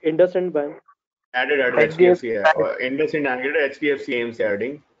 IndusInd Bank. Added HDFC HDFC. Life. IndusInd added HDFC AMC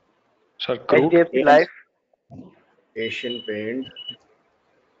adding. Sir, crude. HDFC AMC. Life. Asian Paint,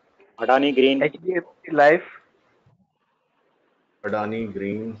 Adani Green. HDFC Life. Adani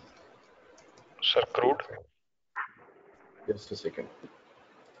Green. Sir, crude. Just a second.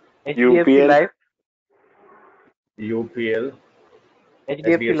 HDFC UPL. Life. UPL, HDFC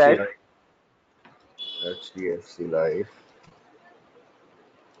HDFC Life. Life, HDFC Life,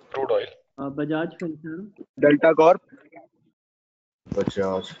 Crude oil. Bajaj Finserv, Delta Corp.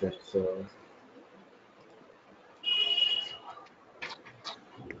 Bajaj Finserv,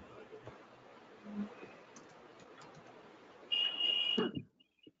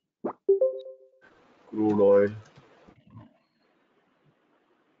 crude oil,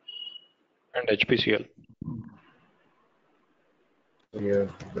 And HPCL. we have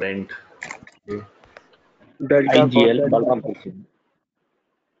Brent, Delta Corp. IGL, Balrampur Chini.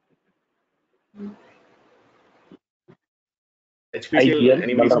 HPCL, IGL,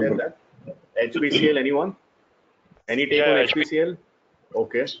 anybody said Balrampur. that? HPCL, anyone? Any take on Yeah, HPCL?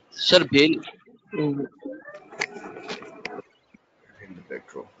 Okay. Sir, Bale. Mm, Hind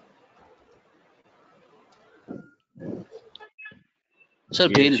Petro. Sir,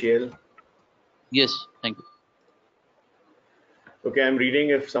 Bale. BHEL. Yes, thank you. Okay, I'm reading.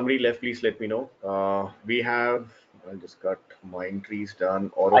 If somebody left, please let me know. We have, I'll just cut my entries done.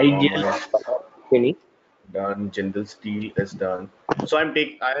 IGL, Auropharma is Balrampur Chini. done. Jindal Steel is done. So I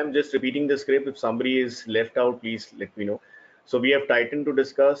am just repeating the script. If somebody is left out, please let me know. So we have Titan to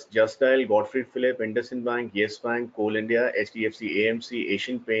discuss, Just Dial, Godfrey Phillip, IndusInd Bank, Yes Bank, Coal India, HDFC AMC,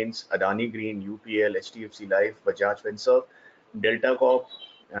 Asian Paints, Adani Green, UPL, HDFC Life, Bajaj Finserv, Delta Corp,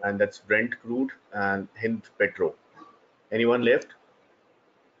 and that's Brent Crude and Hind Petro. Anyone left?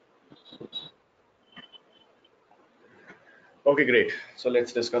 Okay, great. So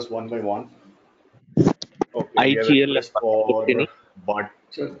let's discuss one by one. Okay, we have a IGL, request Balrampur Chini. for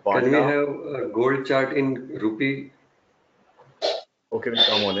Sir, can we Bata. have a gold chart in rupee? Okay, we'll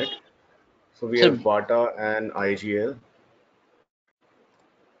come on it. So we Sir, have Bata and IGL.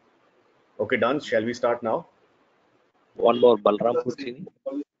 Okay, done. Shall we start now? One more, Balrampur Chini.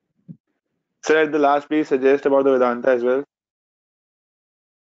 Sir, at the last, please suggest about the Vedanta as well.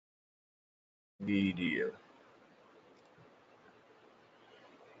 BDL.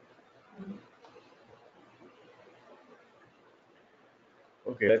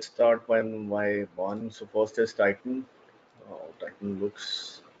 Okay, let's start one by one. So first is Titan. Titan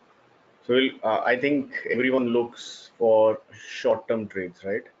looks. So I think everyone looks for short-term trades,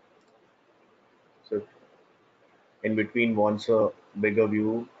 right? So in between wants a bigger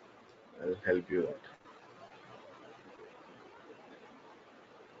view. I'll help you out.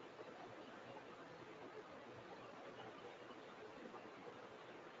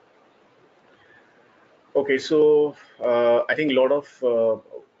 Okay, so I think a lot of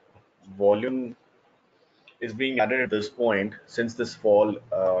volume is being added at this point since this fall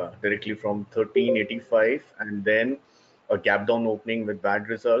directly from 1385 and then a gap down opening with bad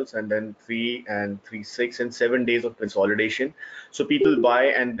results and then 3 and 3 6 and 7 days of consolidation. So people buy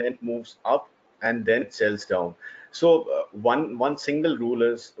and then moves up and then it sells down. So one single rule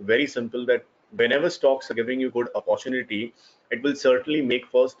is very simple, that whenever stocks are giving you good opportunity, it will certainly make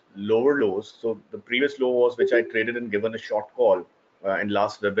first lower lows. So the previous low was which I traded and given a short call in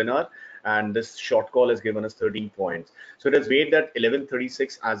last webinar, and this short call has given us 13 points. So it has made that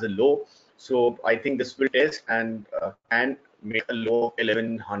 1136 as a low. So I think this will test and can make a low of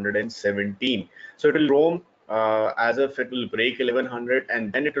 1117. So it will roam as if it will break 1100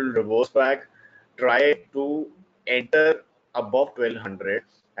 and then it will reverse back, try to enter above 1200,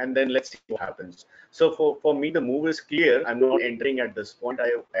 and then let's see what happens. So for me, the move is clear. I'm not entering at this point.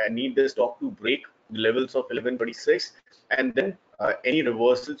 I need this stock to break the levels of 1136 and then any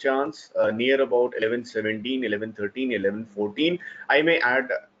reversal chance near about 1117, 1113, 1114, I may add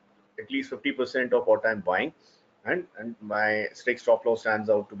at least 50% of what I'm buying. And my strict stop loss stands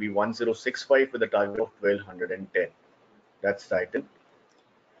out to be 1065 with a target of 1210. That's Titan.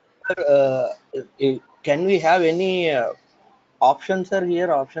 can we have any option, sir,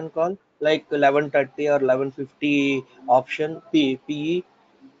 here, option call, like 1130 or 1150 option PE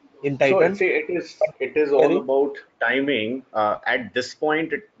in So Titan? see, it is all about timing. At this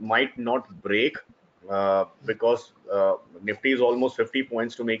point, it might not break because Nifty is almost 50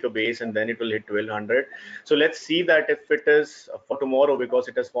 points to make a base, and then it will hit 1200. So let's see that if it is for tomorrow, because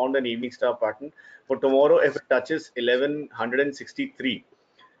it has formed an evening star pattern. For tomorrow, if it touches 1163,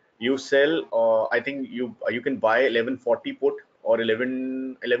 you sell. I think you can buy 1140 put or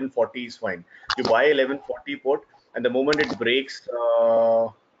 1140 is fine. You buy 1140 put, and the moment it breaks.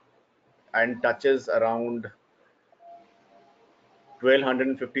 And touches around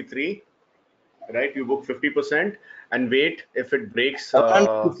 1253, right? You book 50% and wait if it breaks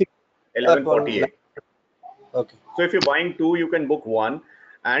 1148. Okay. So if you're buying two, you can book one,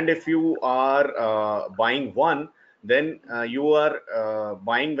 and if you are buying one, then you are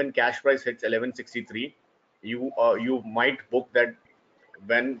buying when cash price hits 1163. You might book that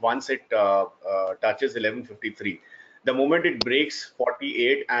when once it touches 1153. The moment it breaks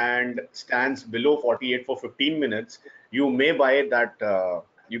 48 and stands below 48 for 15 minutes, you may buy that.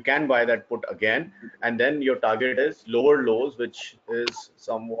 You can buy that put again, and then your target is lower lows, which is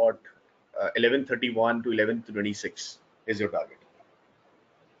somewhat 1131 to 1126 is your target.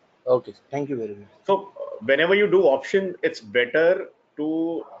 Okay, thank you very much. So whenever you do option, it's better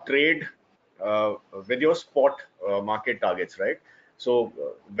to trade with your spot market targets, right? So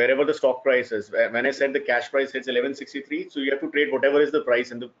wherever the stock price is, when I said the cash price hits 1163, so you have to trade whatever is the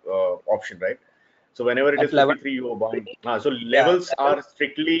price in the option, right? So whenever it At is 11. 53, you are buying. So Yeah. levels are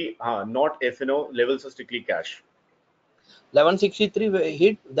strictly not FNO, levels are strictly cash. 1163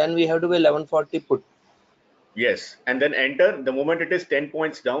 hit, then we have to be 1140 put. Yes, and then enter. The moment it is 10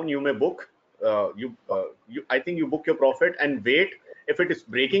 points down, you may book. I think you book your profit and wait. If it is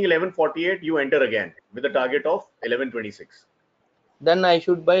breaking 1148, you enter again with a target of 1126. Then I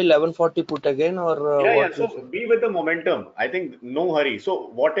should buy 1140 put again, or Yeah. what you So said? be with the momentum. I think no hurry. So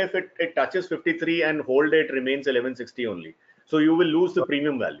what if it touches 53 and hold it remains 1160 only? So you will lose the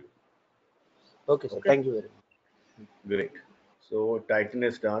premium value. Okay, sir. Okay, Thank you very much. great. So Titan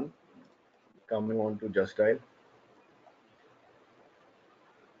is done. Coming on to Just Dial.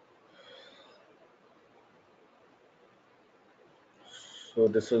 So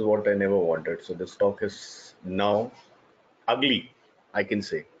this is what I never wanted. So the stock is now ugly, I can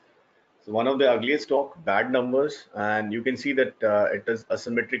say. So one of the ugliest stock, bad numbers, and you can see that it is a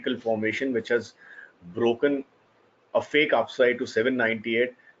symmetrical formation which has broken a fake upside to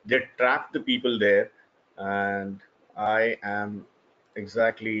 798. They trapped the people there, and I am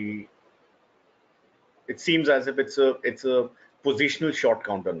exactly. It seems as if it's a positional short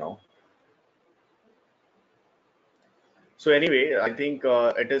counter now. So anyway, I think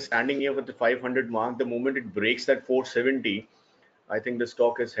it is standing here with the 500 mark. The moment it breaks that 470, I think the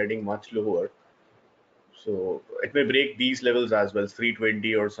stock is heading much lower. So it may break these levels as well,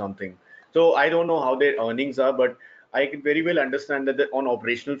 320 or something. So I don't know how their earnings are, but I can very well understand that on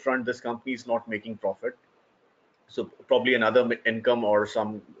operational front, this company is not making profit. So probably another income or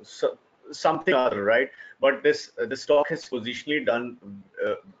something other, right? But the stock has positionally done,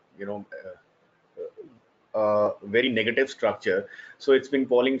 uh, you know, very negative structure. So it's been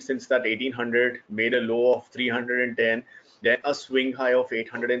falling since that 1800, made a low of 310, then a swing high of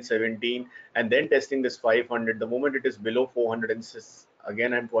 817, and then testing this 500. The moment it is below 406,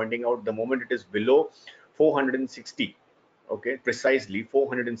 again I'm pointing out, the moment it is below 460, okay, precisely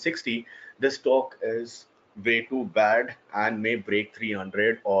 460, the stock is way too bad and may break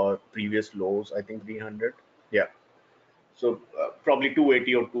 300 or previous lows. I think 300, yeah. So probably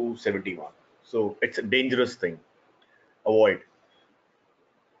 280 or 271. So it's a dangerous thing. Avoid.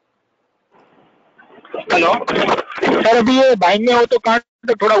 Hello sir, अभी ये buying में हो तो कहाँ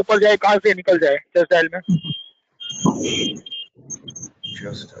तक थोड़ा ऊपर जाए, कहाँ से निकल जाए जस्ट डायल में?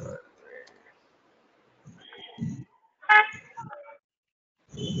 Just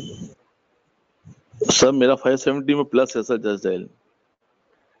सर मेरा 570 में प्लस है सर जस्ट डायल।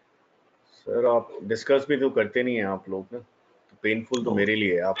 सर आप डिस्कस भी तो करते नहीं हैं आप लोग ना, तो पेनफुल तो मेरे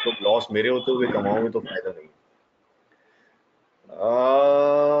लिए है। आप लोग लॉस मेरे होते हुए कमाओगे तो फायदा नहीं।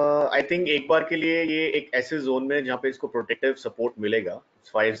 आई थिंक एक बार के लिए ये एक ऐसे जोन में जहाँ पे इसको प्रोटेक्टिव सपोर्ट मिलेगा,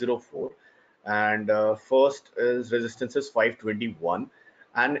 504, and first is resistance is 521,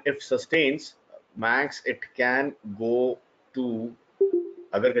 and if sustains max it can go to,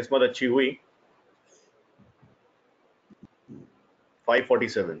 अगर किस्मत अच्छी हुई,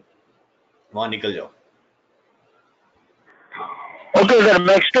 547, वहां निकल जाओ। Okay sir,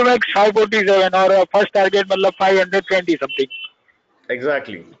 max to max 547 और फर्स्ट टारगेट मतलब 520 समथिंग।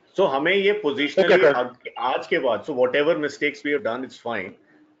 एग्जैक्टली। सो हमें ये पोजिशनली आज के बाद, so what ever mistakes we have done it's fine,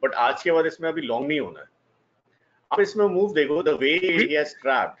 but आज के बाद इसमें अभी लॉन्ग नहीं होना है। आप इसमें मूव देखो, the way he has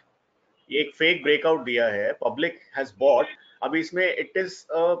trapped, ये एक फेक ब्रेकआउट दिया है, पब्लिक हैज बॉट। अभी इसमें इट इज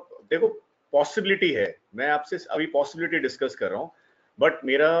देखो पॉसिबिलिटी है, मैं आपसे अभी पॉसिबिलिटी डिस्कस कर रहा हूँ, बट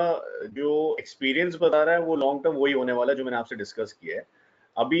मेरा जो एक्सपीरियंस बता रहा है वो लॉन्ग टर्म वही होने वाला है जो मैंने आपसे डिस्कस किया है।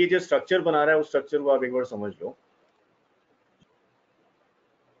 अभी ये जो स्ट्रक्चर बना रहा है उस स्ट्रक्चर को आप एक बार समझ लो।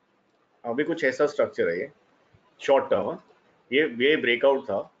 अभी कुछ ऐसा स्ट्रक्चर है, ये शॉर्ट टर्म, ये ब्रेकआउट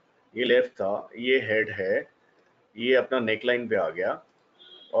था, ये लेफ्ट था, ये हेड है, ये अपना नेकलाइन पे आ गया,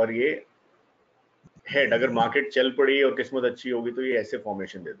 और ये हेड अगर मार्केट चल पड़ी और किस्मत अच्छी होगी तो ये ऐसे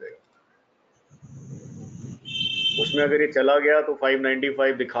फॉर्मेशन दे देगा। उसमें अगर ये चला गया तो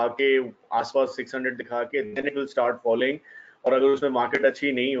 595 दिखा के आसपास 600 दिखा के then it will start following, और अगर उसमें मार्केट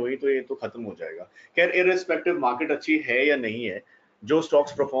अच्छी नहीं हुई तो ये तो खत्म हो जाएगा। खैर इररिस्पेक्टिव मार्केट अच्छी है या नहीं है, जो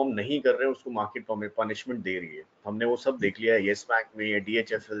स्टॉक्स परफॉर्म नहीं कर रहे हैं उसको मार्केट पनिशमेंट दे रही है। हमने वो सब देख लिया है, येस बैंक में,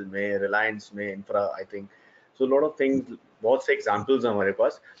 डीएचएफएल में, रिलायंस में, infra, I think so lot of things, बहुत से एग्जांपल्स हैं हमारे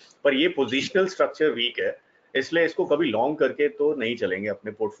पास। पर ये पोजिशनल स्ट्रक्चर वीक है, इसलिए इसको कभी लॉन्ग करके तो नहीं चलेंगे,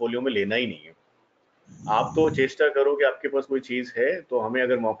 अपने पोर्टफोलियो में लेना ही नहीं है। आप तो चेष्टा करो कि आपके पास कोई चीज है तो हमें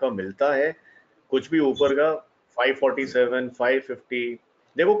अगर मौका मिलता है कुछ भी ऊपर का 547, 550,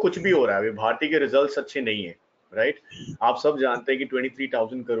 देखो कुछ भी हो रहा है, अभी भारतीय के रिजल्ट्स अच्छे नहीं है, राइट? आप सब जानते हैं कि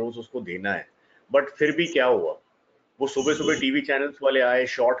 23,000 करोड़ उसको देना है, बट फिर भी क्या हुआ, वो सुबह सुबह टीवी चैनल्स वाले आए,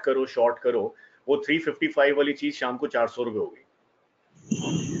 शॉर्ट करो, वो 355 वाली चीज शाम को 400 रुपए हो गई।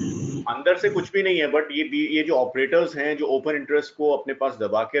 अंदर से कुछ भी नहीं है, बट ये जो ऑपरेटर्स हैं जो ओपन इंटरेस्ट को अपने पास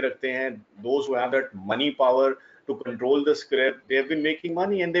दबा के रखते हैं, those who have that money power to control the script, they have been making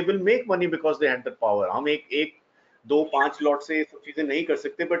money and they will make money because they have that power. हम एक एक दो पांच लॉट से ये सब चीजें नहीं कर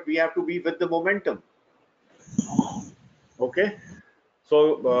सकते, but we have to be with the momentum. Okay, so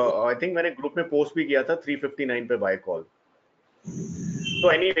I think मैंने ग्रुप में पोस्ट भी किया था 359 पे बाय कॉल।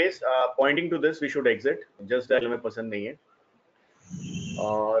 तो anyways, pointing to this we should exit, just dial हमें पसंद नहीं है।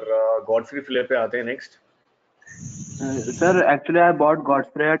 और गॉडफ्री फिलिप पे आते हैं next. Sir, actually, I bought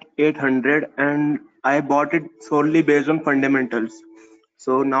Godfrey at 800 and I bought it solely based on fundamentals.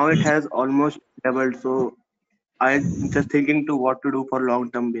 So now it has almost doubled. So I'm just thinking to what to do for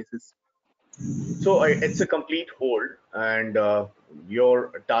long-term basis. So it's a complete hold, and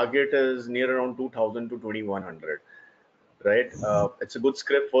your target is near around 2000 to 2100, right? It's a good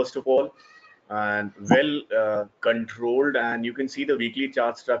script, first of all, and well controlled, and you can see the weekly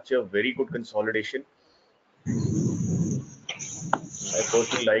chart structure, very good consolidation. I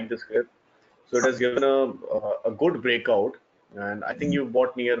personally like the script. So it has given a good breakout, and I think you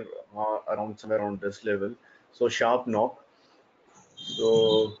bought near around somewhere around this level. So sharp knock. So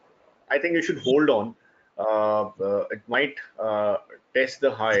I think you should hold on. It might test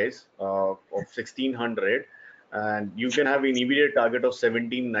the highs of 1600, and you can have an immediate target of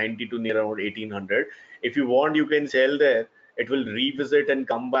 1790 to near around 1800. If you want, you can sell there. It will revisit and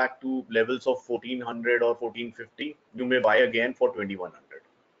come back to levels of 1400 or 1450. You may buy again for 2100.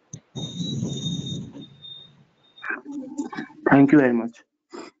 Thank you very much.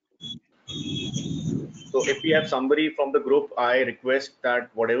 So if we have somebody from the group, I request that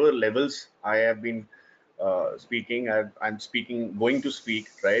whatever levels I have been speaking, I'm speaking, going to speak,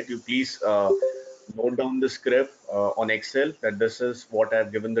 right? You please note down the script on Excel that this is what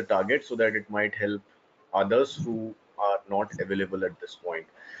I've given the target, so that it might help others who are not available at this point.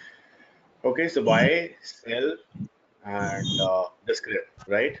 Okay, so buy, sell, and the script,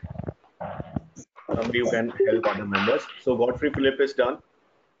 right? Somebody who can help other members. So Godfrey Philip is done.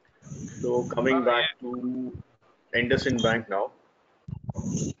 So coming back to Anderson Bank now.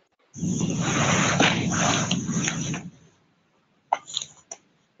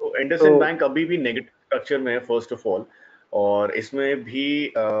 तो Anderson bank अभी भी negative structure में है first of all, और इसमें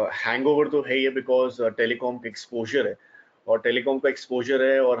भी hangover तो है ही है बिकॉज टेलीकॉम का एक्सपोजर है, और टेलीकॉम का एक्सपोजर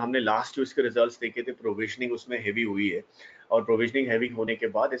है, और हमने लास्ट जो इसके रिजल्ट्स देखे थे प्रोविजनिंग उसमें हैवी हुई है, और प्रोविजनिंग हैवी होने के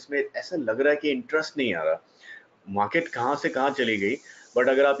बाद इसमें ऐसा लग रहा है कि इंटरेस्ट नहीं आ रहा। मार्केट कहाँ से कहाँ चली गई, बट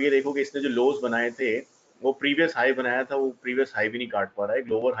अगर आप ये देखो कि इसने जो लोज बनाए थे वो प्रीवियस हाई बनाया था, वो प्रीवियस हाई भी नहीं काट पा रहा है,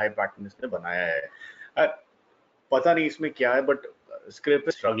 ग्लोबल हाई पैटर्न इसने बनाया है। पता नहीं इसमें क्या है, but script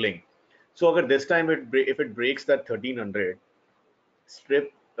is struggling. So अगर this time if it breaks that 1300,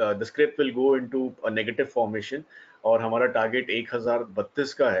 the script will go into a negative formation, और हमारा टारगेट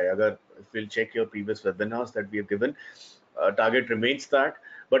 1032 का है। अगर if we'll check your previous webinars that we have given, target remains that,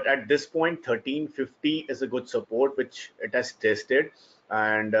 but at this point 1350 is a good support which it has tested,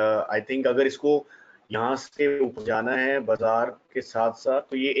 and I think अगर इसको यहाँ से ऊपर जाना है बाजार के साथ साथ,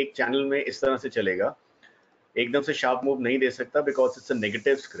 तो ये एक चैनल में इस तरह से चलेगा, एकदम से शार्प मूव नहीं दे सकता because it's a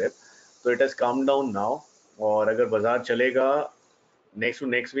negative script. तो it has come down now, और अगर बाजार चलेगा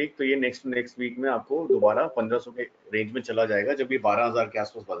नेक्स्ट वीक, तो ये नेक्स्ट वीक में आपको दोबारा 1500 के रेंज में चला जाएगा, जब ये 12000 के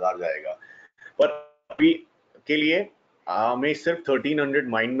आसपास बाजार जाएगा। पर अभी के लिए हमें सिर्फ 1300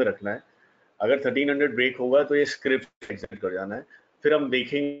 माइंड में रखना है। अगर 1300 ब्रेक होगा तो ये स्क्रिप्ट एग्जिट कर जाना है, फिर हम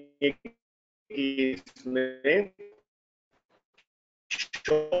देखेंगे कि इसमें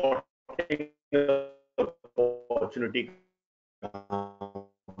अपॉर्चुनिटी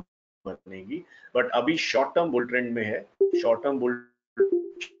बनेगी, बट अभी शॉर्ट टर्म बुल ट्रेंड में है। शॉर्ट टर्म बुल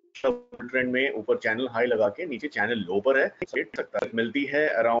ट्रेंड में ऊपर चैनल हाई लगा के नीचे चैनल लो पर है, सकता है मिलती है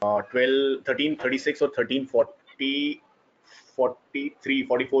अराउंड 1336 और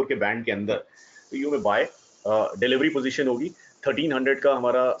 1344 के बैंड के अंदर, तो यू में बाय डिलीवरी पोजीशन होगी। 1300 का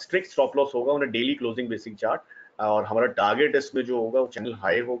हमारा स्ट्रिक्ट स्टॉप लॉस होगा on a daily closing basic chart, और हमारा टारगेट इसमें जो होगा वो चैनल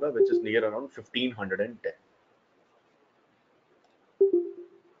हाई होगा which is near around 1510।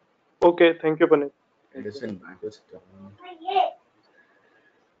 Okay, thank you, Puneet. Listen,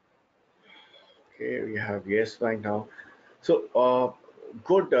 okay, we have Yes Bank now. So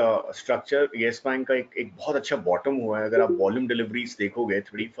good structure। Yes Bank का एक बहुत अच्छा बॉटम हुआ है। अगर आप वॉल्यूम डिलीवरीज देखोगे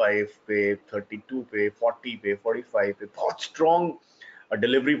 35 पे, 32 पे, 40 पे, 45 पे, बहुत स्ट्रॉन्ग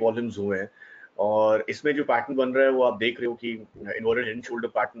डिलीवरी वॉल्यूम्स हुए हैं, और इसमें जो पैटर्न बन रहा है वो आप देख रहे हो कि inverted head and shoulder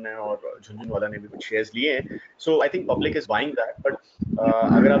pattern है, और झुनझुनवाला ने भी कुछ शेयर्स लिए हैं। सो I think public is buying that, but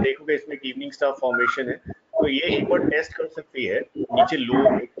अगर आप देखोगे इसमें एक इवनिंग स्टार फॉर्मेशन है, तो ये एक बार टेस्ट कर सकती है, नीचे लो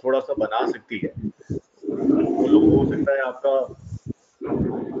एक थोड़ा सा बना सकती है, वो लो हो सकता है आपका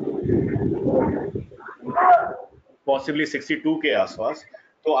पॉसिबली 62 के आसपास।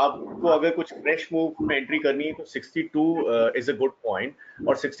 तो आपको अगर कुछ फ्रेश मूव में एंट्री करनी है तो 62 इज अ गुड पॉइंट,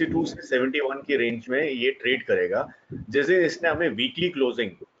 और 62 से 71 की रेंज में ये ट्रेड करेगा। जैसे इसने हमें वीकली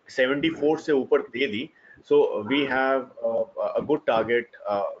क्लोजिंग 74 से ऊपर दे दी, so we have a good target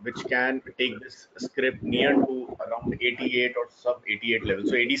which can take this script near to around 88 or sub 88 level,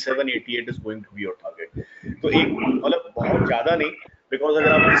 so 87 88 is going to be your target। तो एक मतलब बहुत ज्यादा नहीं, बिकॉज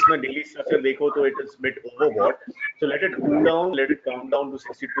अगर आप इसमें डेली स्ट्रक्चर देखो तो it is bit overbought, so let it cool down, let it come down to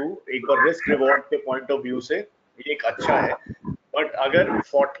 62। एक बार रिस्क रिवॉर्ड के पॉइंट ऑफ व्यू से ये एक अच्छा है, बट अगर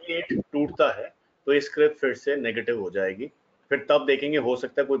 48 टूटता है तो ये स्क्रिप्ट फिर से नेगेटिव हो जाएगी, फिर तब देखेंगे, हो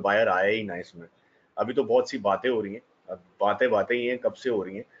सकता है कोई बायर आया ही ना इसमें। अभी तो बहुत सी बातें हो रही हैं, अब बातें ही हैं, कब से हो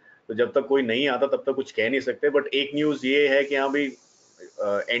रही हैं, तो जब तक कोई नहीं आता तब तक कुछ कह नहीं सकते। बट एक न्यूज ये है कि हाँ भाई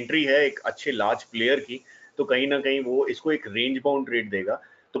एंट्री है एक अच्छे लार्ज प्लेयर की, तो कहीं ना कहीं वो इसको एक रेंज बाउंड ट्रेड देगा,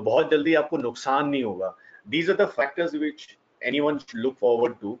 तो बहुत जल्दी आपको नुकसान नहीं होगा। These are the factors which anyone should look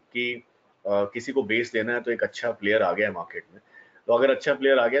forward to, कि किसी को बेस देना है तो एक अच्छा प्लेयर आ गया है मार्केट में, तो अगर अच्छा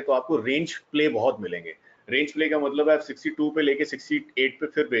प्लेयर आ गया तो आपको रेंज प्ले बहुत मिलेंगे। रेंज प्ले का मतलब है आप 62 पे लेके 68 पे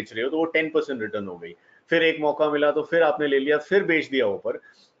फिर बेच रहे हो, तो वो 10% रिटर्न हो गई, फिर एक मौका मिला तो फिर आपने ले लिया, फिर बेच दिया ऊपर,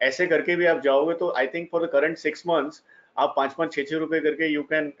 ऐसे करके भी आप जाओगे। तो I think for the current 6 months आप 5-5 6 6 रुपए करके यू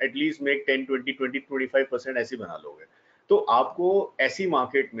कैन एटलीस्ट मेक 10 20 20 25% ऐसी बना लोगे। तो आपको ऐसी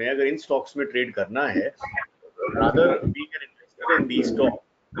मार्केट में अगर इन स्टॉक्स में ट्रेड करना है, rather being an investor in the stock,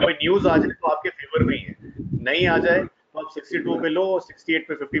 कोई न्यूज आ जाए तो आपके फेवर में ही है, नहीं आ जाए तो आप 62 पे लो, 68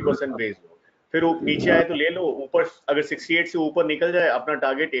 पे 50% बेच दो, फिर नीचे आए तो ले लो, ऊपर अगर 68 से ऊपर निकल जाए अपना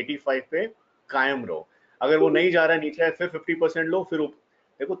टारगेट 85 पे कायम रहो, अगर वो नहीं जा रहा है नीचे आए फिर 50% लो, फिर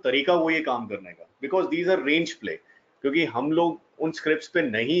देखो तरीका वो ये काम करने का, because these are range play, क्योंकि हम लोग उन स्क्रिप्ट्स पे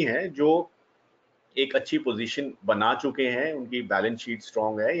नहीं है जो एक अच्छी पोजीशन बना चुके हैं, उनकी बैलेंस शीट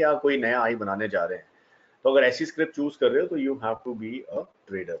स्ट्रांग है या कोई नया हाई बनाने जा रहे हैं। तो अगर ऐसी स्क्रिप्ट चूज कर रहे हो तो you have to be a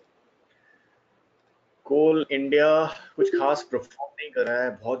trader. Coal India कुछ खास परफॉर्म नहीं कर रहा है,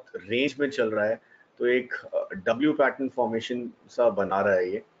 बहुत रेंज में चल रहा है, तो एक डब्ल्यू पैटर्न फॉर्मेशन सा बना रहा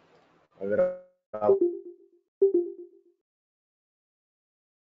है ये। अगर आप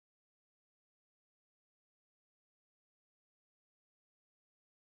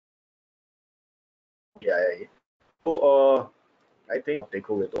आया ये, तो आई थिंक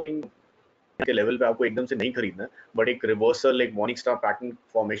देखोगे तो के लेवल पे आपको एकदम से नहीं खरीदना, बट एक रिवर्सल, एक मॉर्निंग स्टार पैटर्न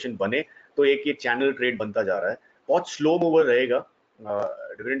फॉर्मेशन बने तो एक ये चैनल ट्रेड बनता जा रहा है, बहुत स्लो मूवर रहेगा,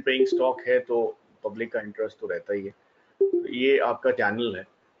 डिविडेंड पेइंग स्टॉक है तो पब्लिक का इंटरेस्ट तो रहता ही है। तो ये आपका चैनल है,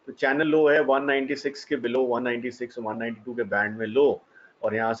 तो चैनल लो है 196 के बिलो, 196 और 192 के बैंड में लो,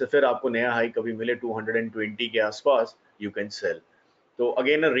 और यहाँ से फिर आपको नया हाई कभी मिले 220 के आसपास यू कैन सेल। तो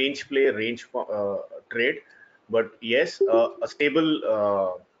again a range play, range trade, but yes a stable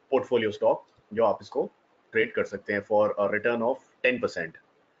portfolio stock जो आप इसको ट्रेड कर सकते हैं for a return of 10%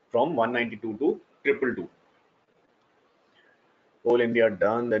 from 192 to 222। Coal India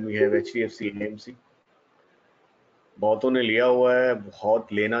done, then we have HDFC AMC. बहुतों ने लिया हुआ है,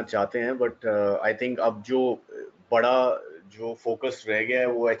 बहुत लेना चाहते हैं, बट आई थिंक अब जो बड़ा जो फोकस रह गया है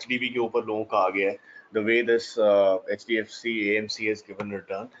वो एचडीबी के ऊपर लोगों का आ गया है, the way this HDFC AMC has given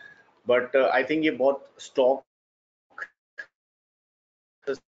return, but I think ये बहुत स्टॉक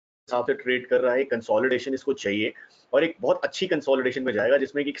हिसाब से ट्रेड कर रहा है, कंसोलिडेशन इसको चाहिए, और एक बहुत अच्छी कंसोलिडेशन में जाएगा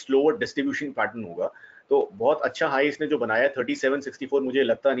जिसमें एक स्लोअर डिस्ट्रीब्यूशन पैटर्न होगा। तो बहुत अच्छा हाई इसने जो बनाया है 3764, मुझे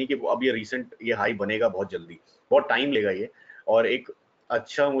लगता नहीं कि अब ये रिसेंट ये हाई बनेगा बहुत जल्दी, बहुत टाइम लेगा ये, और एक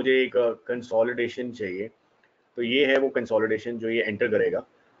अच्छा मुझे एक कंसोलिडेशन चाहिए, तो ये है वो कंसोलिडेशन जो ये एंटर करेगा,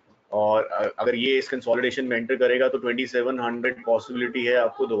 और अगर ये इस कंसोलिडेशन में एंटर करेगा तो 2700 पॉसिबिलिटी है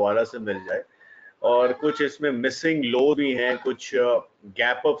आपको दोबारा से मिल जाए, और कुछ इसमें मिसिंग लो भी हैं, कुछ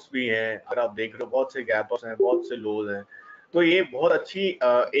गैप अप्स भी हैं, अगर आप देख रहे हो बहुत से गैप अप्स हैं, बहुत से लोज हैं, तो ये बहुत अच्छी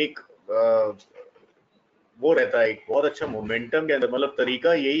एक वो रहता है, एक बहुत अच्छा मोमेंटम के अंदर, मतलब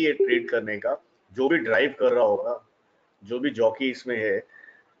तरीका यही है ट्रेड करने का, जो भी ड्राइव कर रहा होगा, जो भी जॉकी इसमें है,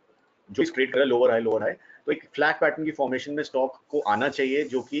 जो इस ट्रेड कर रहा है लोअर हाई, तो एक फ्लैग पैटर्न की फॉर्मेशन में स्टॉक को आना चाहिए,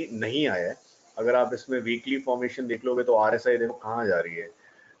 जो कि नहीं आया है। अगर आप इसमें वीकली फॉर्मेशन देख लोगे तो आरएसआई देखो कहाँ जा रही है,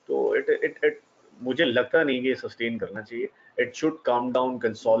 तो इट मुझे लगता नहीं कि ये सस्टेन करना चाहिए, it should come down,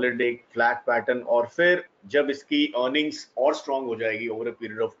 consolidate, flag pattern, और फिर जब इसकी अर्निंग्स और स्ट्रांग हो जाएगी over a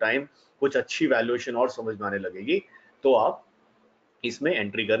period of time, कुछ अच्छी वैल्यूएशन और समझ में आने लगेगी, तो आप इसमें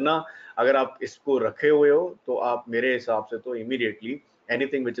एंट्री करना। अगर आप इसको रखे हुए हो तो आप मेरे हिसाब से तो immediately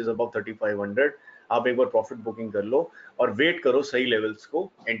anything which is above 3500 आप एक बार प्रॉफिट बुकिंग कर लो और वेट करो सही लेवल्स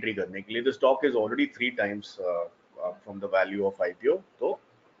को एंट्री करने के लिए। The stock is already 3 times from the value of IPO, तो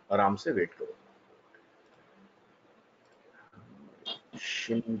आराम से वेट करो।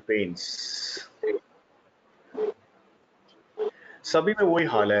 पेंट्स सभी में वही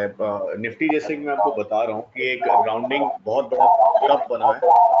हाल है। निफ्टी जैसे कि मैं आपको बता रहा हूँ कि एक राउंडिंग बहुत बड़ा टप बना है,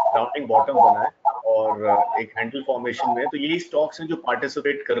 राउंडिंग बॉटम बना है और एक हैंडल फॉर्मेशन में, तो यही स्टॉक्स हैं जो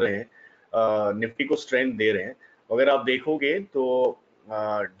पार्टिसिपेट कर रहे हैं, निफ्टी को स्ट्रेंथ दे रहे हैं। अगर आप देखोगे तो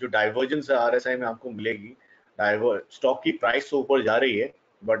जो डाइवर्जेंस है आरएसआई में आपको मिलेगी, स्टॉक की प्राइस तो ऊपर जा रही है,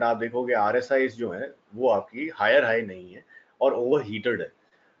 बट आप देखोगे आरएसआई जो है वो आपकी हायर हाई नहीं है और ओवर हीटेड है।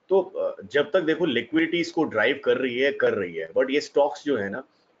 तो जब तक देखो लिक्विडिटी इसको ड्राइव कर रही है, बट ये स्टॉक्स जो है ना,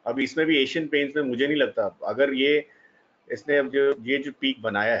 अब इसमें भी एशियन पेंट्स में मुझे नहीं लगता अगर इसने अब जो पीक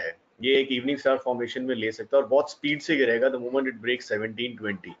बनाया है, ये एक इवनिंग स्टार फॉर्मेशन में ले सकता है और बहुत स्पीड से गिरेगा the moment it break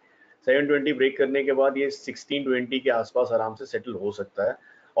 1720। 720 break करने के बाद ये 1620 के आसपास आराम से सेटल हो सकता है,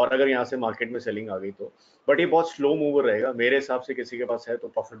 और अगर यहाँ से मार्केट में सेलिंग आ गई तो, बट ये बहुत स्लो मूवर रहेगा मेरे हिसाब से। किसी के पास है तो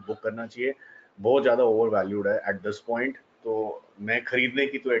प्रॉफिट बुक करना चाहिए, बहुत ज्यादा ओवर वैल्यूड है एट दिस पॉइंट, तो मैं खरीदने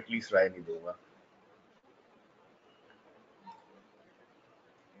की तो एटलीस्ट राय नहीं दूंगा।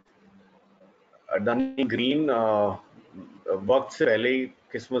 अडानी ग्रीन वक्त से पहले ही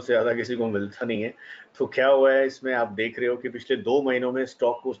किस्मत से ज्यादा किसी को मिलता नहीं है। तो क्या हुआ है इसमें, आप देख रहे हो कि पिछले 2 महीनों में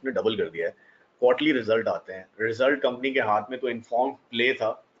स्टॉक को उसने डबल कर दिया है। क्वार्टरली रिजल्ट आते हैं, रिजल्ट कंपनी के हाथ में, तो इन्फॉर्म प्ले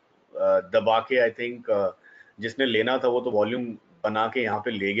था, दबा के आई थिंक जिसने लेना था वो तो वॉल्यूम बना के यहाँ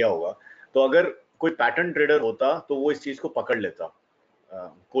पे ले गया होगा। तो अगर कोई पैटर्न ट्रेडर होता तो वो इस चीज को पकड़ लेता।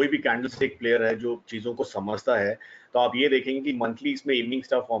 कोई भी कैंडलस्टिक प्लेयर है जो चीजों को समझता है, तो आप ये देखेंगे कि मंथली इसमें इवनिंग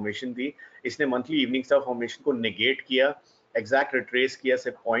स्टार फॉर्मेशन थी, इसने मंथली इवनिंग स्टार फॉर्मेशन को नेगेट किया, एग्जैक्ट रिट्रेस किया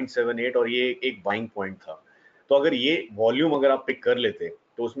से 0.78 और ये एक बाइंग पॉइंट था। तो अगर ये वॉल्यूम अगर आप पिक कर लेते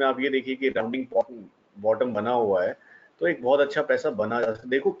तो उसमें आप ये देखिए कि राउंडिंग बॉटम बना हुआ है, तो एक बहुत अच्छा पैसा बना जा सकता है।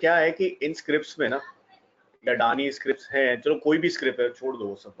 देखो क्या है कि इन स्क्रिप्ट्स में ना, अडानी स्क्रिप्ट्स हैं, चलो कोई भी स्क्रिप्ट है छोड़ दो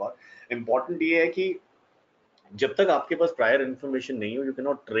वो सब बात, इंपॉर्टेंट ये है कि जब तक आपके पास प्रायर इन्फॉर्मेशन नहीं हो, you can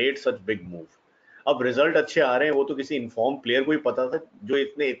not trade such big move. अब रिजल्ट अच्छे आ रहे हैं वो तो किसी इन्फॉर्म प्लेयर को ही पता था जो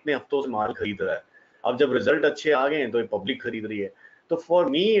इतने इतने हफ्तों से माल खरीद रहा है। अब जब रिजल्ट अच्छे आ गए हैं तो ये पब्लिक खरीद रही है। तो for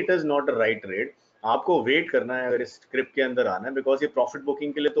me it is not a right trade. आपको वेट करना है अगर इस स्क्रिप्ट के अंदर आना है, बिकॉज ये प्रॉफिट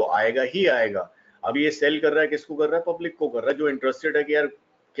बुकिंग के लिए तो आएगा ही आएगा। अब ये सेल कर रहा है, किसको कर रहा है? पब्लिक को कर रहा है, जो इंटरेस्टेड है कि यार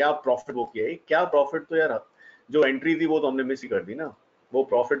क्या प्रॉफिट बुक किया है। क्या प्रॉफिट? तो यार जो एंट्री थी वो तो हमने मिस ही कर दी ना, वो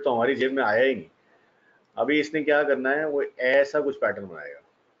प्रॉफिट तो हमारी जेब में आया ही नहीं। अभी इसने क्या करना है, वो ऐसा कुछ पैटर्न बनाएगा,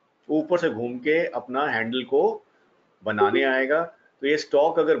 ऊपर से घूम के अपना हैंडल को बनाने आएगा। तो ये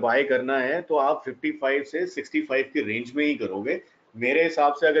स्टॉक अगर बाय करना है तो आप 55 से 65 की रेंज में ही करोगे मेरे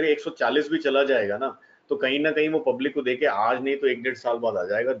हिसाब से। अगर ये 140 भी चला जाएगा ना, तो कहीं ना कहीं वो पब्लिक को देके आज नहीं तो 1-1.5 साल बाद आ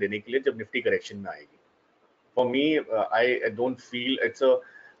जाएगा देने के लिए, जब निफ्टी करेक्शन में आएगी। For me I don't feel it's a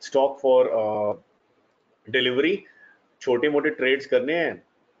stock for delivery. छोटे मोटे ट्रेड्स करने हैं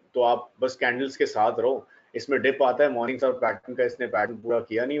तो आप बस कैंडल्स के साथ रहो। इसमें डिप आता है, मॉर्निंग स्टार पैटर्न का इसने पैटर्न पूरा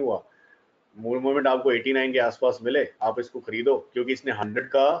किया नहीं हुआ, मूवमेंट आपको 89 के आसपास मिले आप इसको खरीदो, क्योंकि इसने 100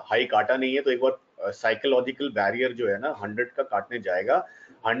 का हाई काटा नहीं है। तो एक बार साइकोलॉजिकल बैरियर जो है ना 100 का काटने जाएगा,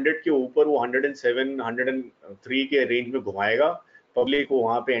 100 के ऊपर वो 107 103 के रेंज में घुमाएगा, पब्लिक को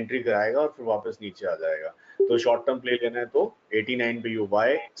वहां पे एंट्री कराएगा और फिर वापस नीचे आ जाएगा। तो शॉर्ट टर्म प्ले लेना है तो 89 पे यू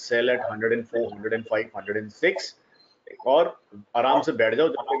बाय, सेल एट 104 105 106 और आराम से बैठ जाओ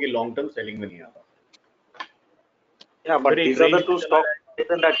जब तक कि लॉन्ग टर्म सेलिंग में नहीं आता। Yeah, but these are the two stocks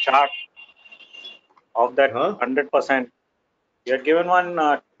in that chart of that 100%. You had given one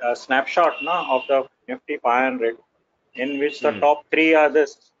snapshot of the Nifty 500 in which the top 3 are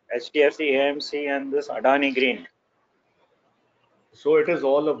this HDFC, AMC and this Adani Green. So it is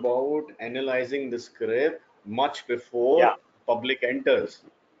all about analyzing the script much before public enters.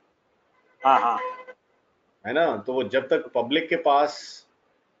 है ना? तो जब तक public के पास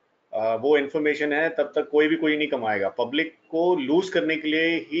वो information है तब तक कोई भी कोई नहीं कमाएगा। पब्लिक को लूज करने के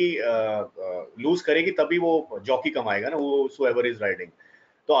लिए ही लूज करेगी तभी वो जॉकी कमाएगा ना, वो whoever is riding।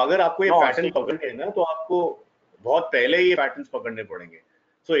 तो अगर आपको ये पैटर्न पकड़ने हैं ना तो आपको बहुत पहले ही ये पैटर्न्स पकड़ने पड़ेंगे।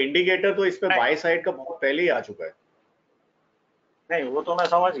 सो इंडिकेटर तो इस पे बाय साइड का बहुत पहले ही आ चुका है। नहीं वो तो मैं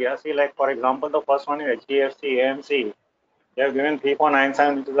समझ गया। See, like for example, the first one is HDFC, AMC. They have given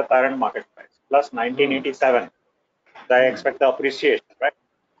 3.97, which is the current market price, plus 1987. I expect the appreciation, right?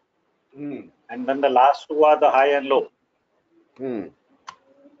 And then the last two are the high and low.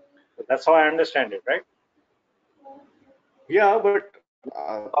 So that's how I understand it, right? Yeah, but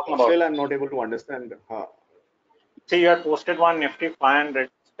still I'm not able to understand. See, you have posted one Nifty 500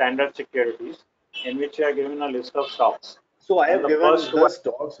 standard securities in which you are given a list of stocks. So I and have the first given two. the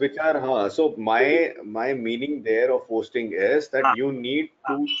stocks which are, so my meaning there of posting is that Ah, you need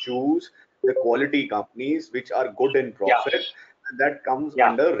to choose the quality companies which are good in yeah, profit, and that comes yeah,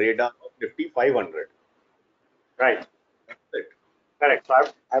 under radar of Nifty 500. right, That's it. correct. So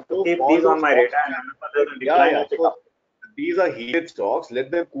I have to So keep all these those on my stocks radar, which and are, whenever there's a yeah, decline, yeah. I pick So up. these are heated stocks.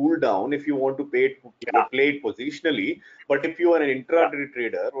 Let them cool down if you want to Yeah, play it positionally. But if you are an yeah. intraday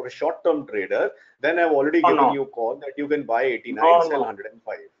trader or a short-term trader, then I've already Oh given no, you a call that you can buy 89, no, sell no.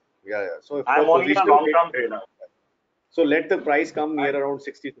 105. Yeah, yeah. So for I'm only a positional trade, long-term trader. so let the price come I, near around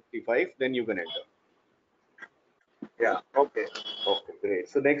 60, 65, then you can enter. yeah, okay. Okay, great.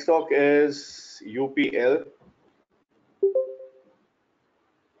 So next stock is UPL.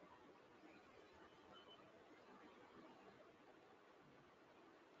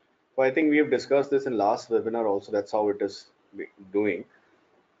 So I think we have discussed this in last webinar also. That's how it is doing.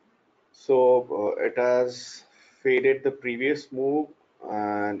 So it has faded the previous move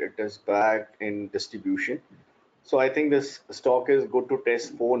and it is back in distribution. So I think this stock is good to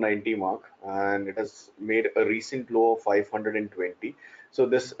test 490 mark and it has made a recent low of 520. So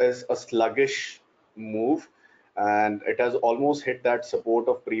this is a sluggish move and it has almost hit that support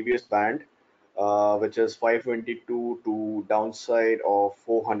of previous band, which is 522 to downside of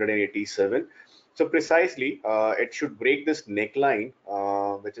 487. So precisely, it should break this neckline,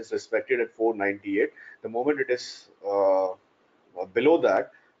 which is respected at 498. The moment it is below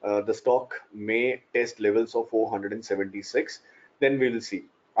that, the stock may test levels of 476. Then we will see.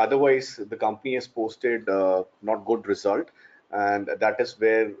 Otherwise, the company has posted not good result, and that is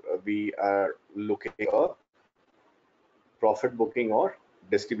where we are looking a profit booking or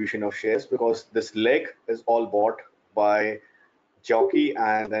distribution of shares because this leg is all bought by jockey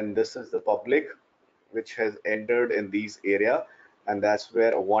and then this is the public which has entered in these area, and that's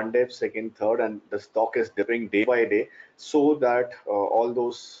where one dip, second, third, and the stock is dipping day by day, so that all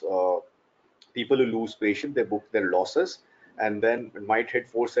those people who lose patience they book their losses, and then it might hit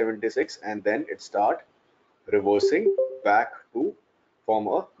 476, and then it start reversing back to form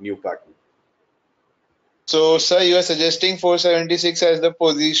a new pattern. So, sir, you are suggesting 476 as the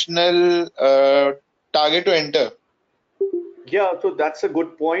positional target to enter. Yeah, so that's a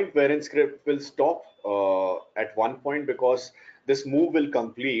good point wherein script will stop at one point because this move will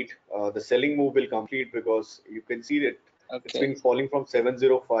complete, the selling move will complete because you can see that it's Okay. been falling from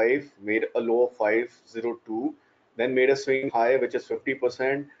 705, made a low of 502, then made a swing high which is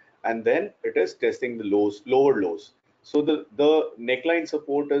 50%, and then it is testing the lows, lower lows. So the neckline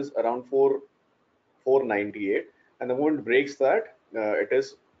support is around 498, and the moment it breaks that, it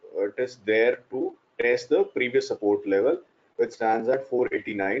is there to test the previous support level, which stands at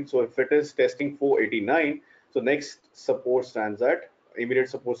 489. So if it is testing 489, so next support stands at immediate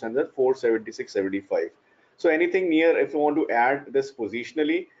support stands at 476.75. So anything near, if you want to add this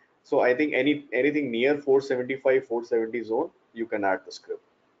positionally, so I think anything near 475, 470 zone, you can add the script.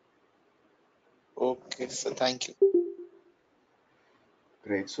 Okay, so thank you.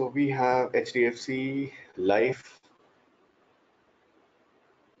 Great. So we have HDFC Life.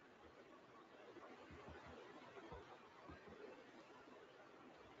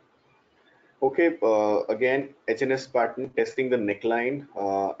 Okay, again, HNS pattern testing the neckline.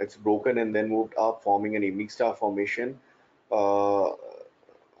 It's broken and then moved up, forming an evening star formation. Uh,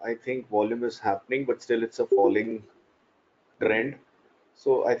 I think volume is happening, but still it's a falling trend.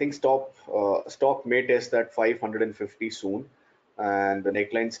 So I think stock may test that 550 soon, and the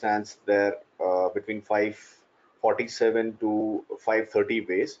neckline stands there between 547 to 530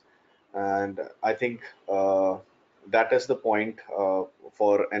 base, and I think that is the point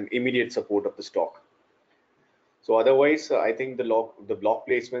for an immediate support of the stock. So otherwise, I think the block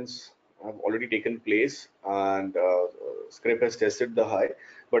placements have already taken place, and script has tested the high,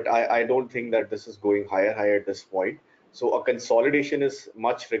 but I don't think that this is going higher at this point. So a consolidation is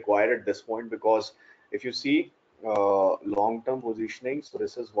much required at this point because if you see long-term positioning, so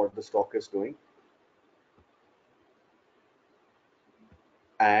this is what the stock is doing,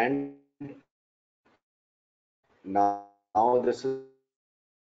 and now this is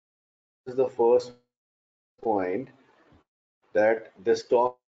the first point that the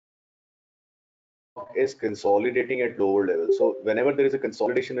stock is consolidating at lower level. So whenever there is a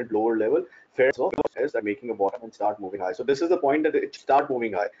consolidation at lower level, fair is that making a bottom and start moving high. So this is the point that it should start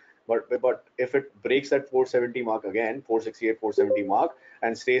moving high. But if it breaks that 470 mark again, 468, 470 mark,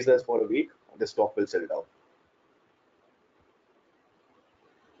 and stays there for a week, the stock will sell down.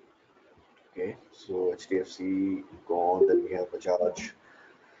 Okay, so HDFC gone, then we have Bajaj.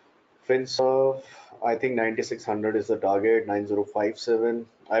 FinServ, I think 9600 is the target, 9057.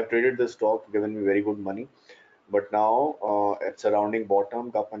 I've traded this stock, given me very good money. but now it's surrounding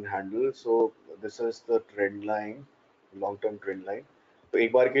bottom, cup and handle. So this is the trend line, long term trend line. तो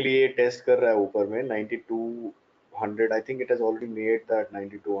एक बार के लिए test कर रहा है ऊपर में 9200. I think it has already made that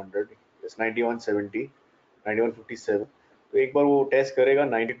 9200. It's 9170, 9157. तो एक बार वो टेस्ट करेगा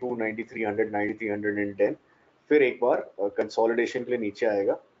 92, 9300, 9310. फिर एक बार कंसोलिडेशन के लिए नीचे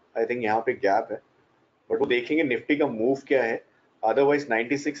आएगा. आई थिंक यहाँ पे गैप है, बट वो देखेंगे निफ्टी का मूव क्या है. Otherwise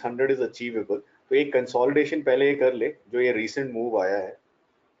 9600 is achievable. तो एक कंसोलिडेशन पहले ये कर ले, जो ये रीसेंट मूव आया है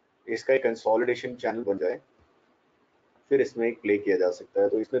इसका एक कंसोलिडेशन चैनल बन जाए, फिर इसमें एक प्ले किया जा सकता है.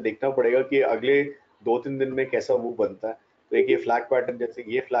 तो इसमें देखना पड़ेगा कि अगले 2-3 दिन में कैसा मूव बनता है. तो एक ये फ्लैग पैटर्न, जैसे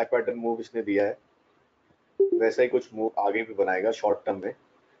ये फ्लैग पैटर्न मूव इसने दिया है, वैसा ही कुछ मूव आगे भी बनाएगा शॉर्ट टर्म में,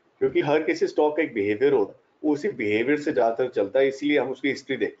 क्योंकि हर किसी स्टॉक का एक बिहेवियर होता है, वो उसी बिहेवियर से ज्यादातर चलता है, इसीलिए हम उसकी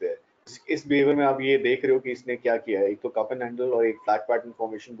हिस्ट्री देखते हैं. इस बिहेवियर में आप ये देख रहे हो कि इसने क्या किया है, एक तो कप एंड हैंडल और एक फ्लैग पैटर्न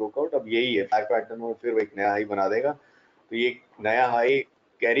फॉर्मेशन ब्रोकआउट. अब यही है फ्लैग पैटर्न, और फिर वो एक नया हाई बना देगा. तो ये नया हाई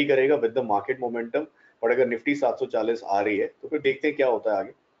कैरी करेगा विद द मार्केट मोमेंटम. और अगर निफ्टी 740 आ रही है तो फिर देखते हैं क्या होता है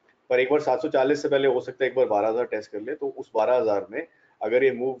आगे. पर एक बार 740 से पहले हो सकता है एक बार 12000 टेस्ट कर ले. तो उस 12000 में अगर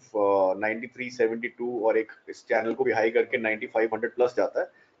ये मूव 9372 और एक इस चैनल को भी हाई करके 9500 प्लस जाता है,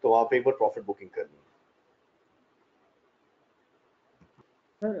 तो वहां पे एक बार प्रॉफिट बुकिंग करनी है.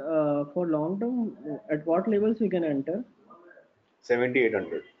 Sir, for long term, at what levels we can enter?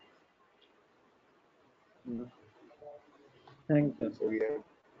 7800. Thanks, sir. So we have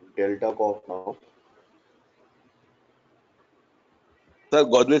Delta Corp now. Sir,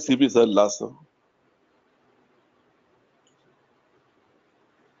 Godrej CP, sir, last, sir.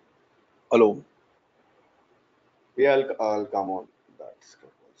 Hello. Yeah, I'll come on that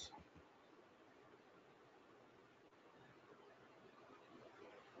script also.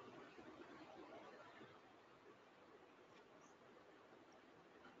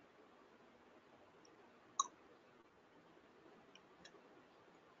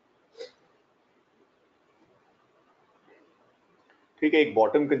 ठीक है, एक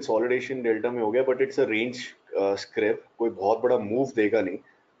bottom consolidation delta में हो गया, but it's a range script, कोई बहुत बड़ा move देगा नहीं.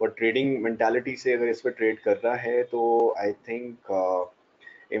 बट ट्रेडिंग मेंटालिटी से अगर इस पर ट्रेड करना है तो आई थिंक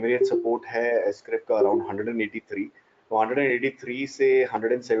इमीडिएट सपोर्ट है स्क्रिप का अराउंड 183. तो 183 से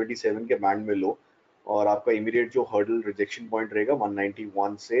 177 के बैंड में लो, और आपका इमीडिएट जो हर्डल रिजेक्शन पॉइंट रहेगा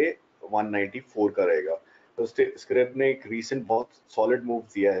 191 से 194 का रहेगा. तो स्क्रिप ने एक रीसेंट बहुत सॉलिड मूव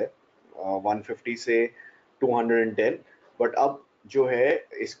दिया है 150 से 210. बट अब जो है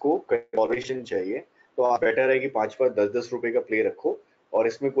इसको कंसोलिडेशन चाहिए. तो आप बेटर है कि 5-10 रुपए का प्ले रखो, और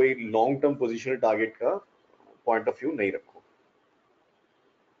इसमें कोई लॉन्ग टर्म पोजिशनल टारगेट का पॉइंट ऑफ व्यू नहीं रखो.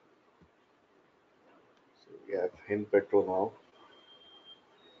 We have Hind Petro now.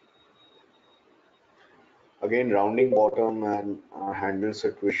 Again, rounding bottom and handle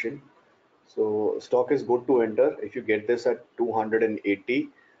situation. So stock is good to enter. If you get this at 280,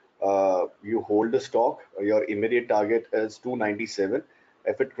 you hold the stock. Your immediate target is 297.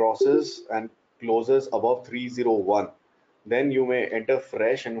 If it crosses and closes above 301, then you may enter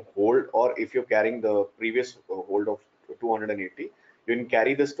fresh and hold. Or if you're carrying the previous hold of 280, you can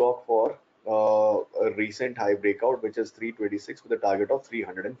carry the stock for a recent high breakout, which is 326 with a target of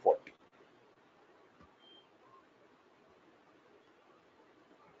 340.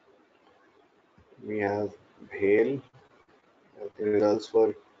 We have Bhel. The results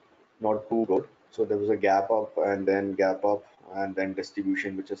were not too good. So there was a gap up and then gap up and then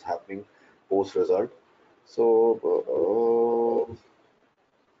distribution, which is happening post result. So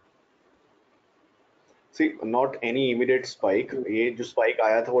see, not any immediate spike. ये जो spike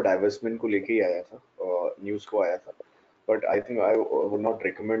आया था वो divestment को लेके ही आया था, news को आया था. But I think I would not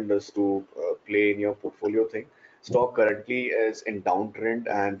recommend this to play in your portfolio thing. Stock currently is in downtrend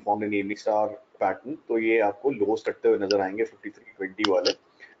and formed an evening star pattern. तो ये आपको lows कटते हुए नजर आएंगे 5320 वाले.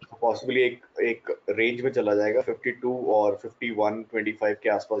 पॉसिबली एक रेंज में चला जाएगा 52 और 5125 के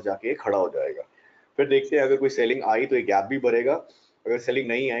आसपास जाके खड़ा हो जाएगा. फिर देखते हैं, अगर कोई सेलिंग आई तो एक गैप भी भरेगा, अगर सेलिंग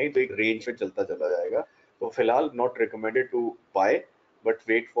नहीं आई तो एक रेंज में चलता चला जाएगा. तो फिलहाल not recommended to bye, but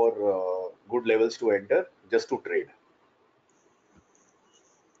wait for good levels to enter just to trade.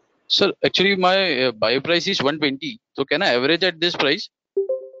 Sir, actually my buy price is 120. So can I average at this price?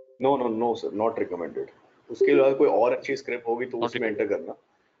 No sir, not recommended. उसके बाद कोई और अच्छी script होगी तो उसमें enter करना.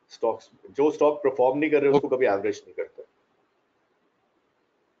 Stocks जो स्टॉक परफॉर्म नहीं कर रहे उसको कभी एवरेज नहीं करते.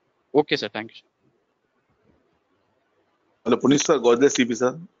 Okay, sir. Thank you. Hello, Puneet sir, Godrej CP, sir.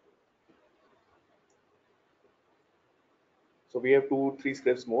 So we have 2-3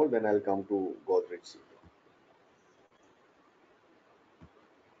 scripts more, then I'll come to Godrej CP.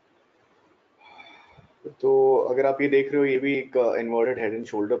 तो अगर आप ये देख रहे हो, ये भी एक inverted head and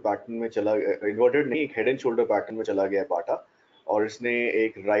shoulder pattern में चला, इन्वर्टेड नहीं, एक हेड एंड शोल्डर पैटर्न में चला गया बाटा, और इसने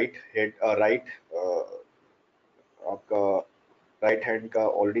एक राइट आपका राइट हैंड का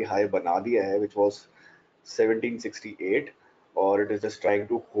ऑलरेडी हाई बना दिया है, विच वाज 1768, और it is just trying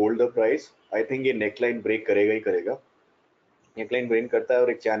to hold the price. I think ये नेकलाइन ब्रेक करेगा ही करेगा। नेकलाइन ब्रेक करता है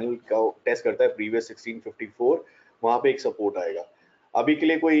और एक चैनल का टेस्ट करता है प्रीवियस 1654, वहां पे एक सपोर्ट आएगा। अभी के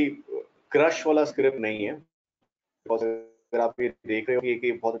लिए कोई क्रश वाला स्क्रिप्ट नहीं है, बिकॉज अगर आप ये देख रहे हो कि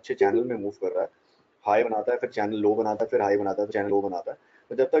ये बहुत अच्छे चैनल में मूव कर रहा है, हाई बनाता है, फिर चैनल लो बनाता है, फिर हाई बनाता है, फिर चैनल लो बनाता है।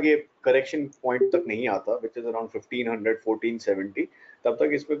 तो जब तक ये करेक्शन पॉइंट तक नहीं आता, विच इज अराउंड 1500 1470, तब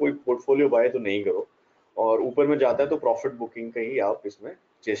तक इसमें कोई पोर्टफोलियो बाय तो नहीं करो। और ऊपर में जाता है तो प्रॉफिट बुकिंग का ही आप इसमें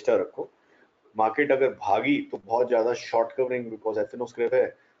चेष्टा रखो। मार्केट अगर भागी तो बहुत ज्यादा short covering, because F&O script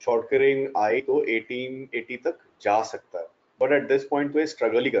है, शॉर्ट कवरिंग आई तो 1880 तक जा सकता है, बट एट दिस पॉइंट तो ये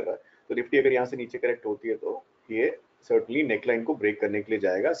स्ट्रगल ही कर रहा है। तो निफ्टी अगर यहाँ से नीचे करेक्ट होती है तो ये सर्टनली नेकलाइन को ब्रेक करने के लिए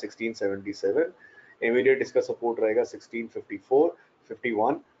जाएगा 1677। इमीडिएट इसका सपोर्ट रहेगा 1654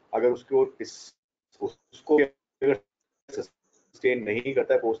 51। अगर उसको उसको सस्टेन नहीं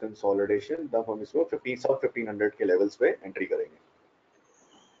करता है पोस्ट कंसोलिडेशन, तब हम इसको 1500 के लेवल्स पे एंट्री करेंगे।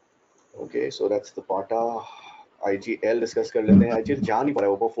 ओके, सो दैट्स द पाटा। आईजीएल डिस्कस कर लेते हैं। आईजीएल जा नहीं पा रहा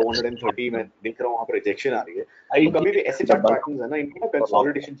है, ऊपर 430 में दिख रहा हूँ, वहाँ पर रिजेक्शन आ रही है। तो कभी भी ऐसे चार्ट पैटर्न्स है ना, इनको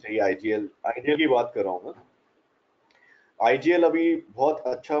कंसोलिडेशन चाहिए। आईजीएल आईजीएल की बात कर रहा हूँ मैं। आईजीएल अभी बहुत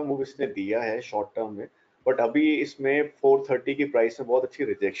अच्छा मूव इसने दिया है शॉर्ट टर्म में, बट अभी इसमें 430 की प्राइस में बहुत अच्छी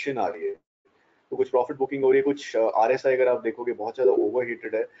रिजेक्शन आ रही है, तो कुछ प्रॉफिट बुकिंग हो रही है, कुछ आरएसआई अगर आप देखोगे बहुत ज्यादा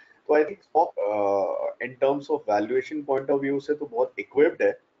ओवरहीटेड है। तो I think in terms of valuation point of view से तो बहुत इक्विप्ड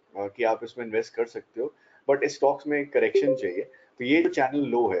है कि आप इसमें इन्वेस्ट कर सकते हो, बट इस स्टॉक्स में करेक्शन चाहिए। तो ये जो चैनल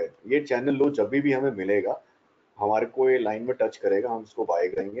लो है, ये चैनल लो जब भी हमें मिलेगा, हमारे को ये लाइन में टच करेगा, हम इसको बाय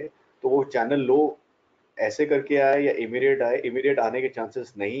करेंगे। तो वो चैनल लो ऐसे करके आए या इमीडिएट आए, इमीडिएट आने के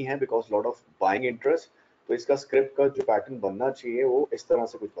चांसेस नहीं है, because lot of buying interest. तो इसका स्क्रिप्ट का जो पैटर्न बनना चाहिए वो इस तरह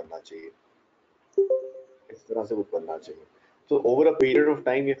से कुछ बनना चाहिए, इस तरह से कुछ बनना चाहिए। तो over a period of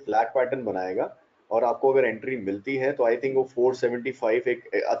time ये फ्लैग पैटर्न बनाएगा, और आपको अगर एंट्री मिलती है तो आई थिंक वो 475 एक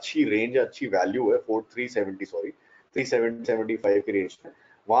अच्छी रेंज, अच्छी वैल्यू है, 4370 सॉरी 375 की रेंज में,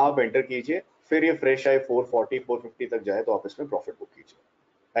 वहां आप एंटर कीजिए। फिर ये फ्रेश आए 440 450 तक जाए तो आप इसमें प्रॉफिट बुक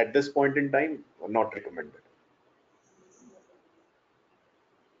कीजिए। At this point in time not recommended.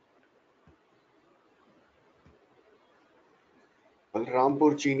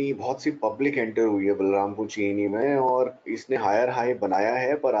 Balrampur चीनी, बहुत सी पब्लिक एंटर हुई है बलरामपुर चीनी में, और इसने हायर हाई बनाया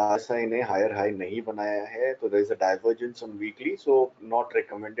है, पर आरएसआई ने हायर हाई नहीं बनाया है, तो there is a divergence on weekly, so not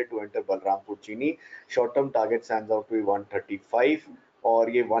recommended to enter Balrampur चीनी। Short term target stands out to be 135, और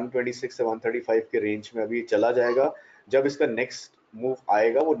ये 126 से 135 के रेंज में अभी चला जाएगा। जब इसका नेक्स्ट मूव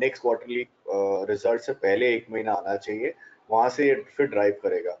आएगा वो नेक्स्ट क्वार्टरली रिजल्ट से पहले एक महीना आना चाहिए, वहां से ये फिर ड्राइव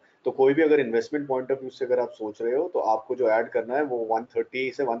करेगा। तो कोई भी अगर इन्वेस्टमेंट पॉइंट ऑफ व्यू से अगर आप सोच रहे हो, तो आपको जो ऐड करना है वो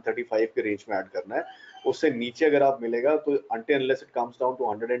 130 से 135 के रेंज में ऐड करना है। उससे नीचे अगर आप मिलेगा तो until unless it comes down to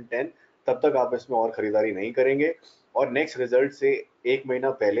 110, तब तक आप इसमें और खरीदारी नहीं करेंगे। और नेक्स्ट रिजल्ट से एक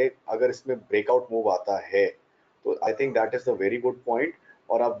महीना पहले अगर इसमें ब्रेकआउट मूव आता है तो I think that is the very good point,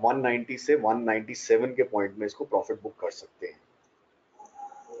 और आप 190 से 197 के पॉइंट में इसको प्रॉफिट बुक कर सकते हैं।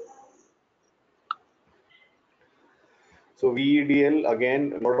 So VEDL again,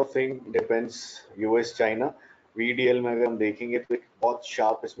 a lot of thing depends US China। VEDL में अगर हम देखेंगे तो एक बहुत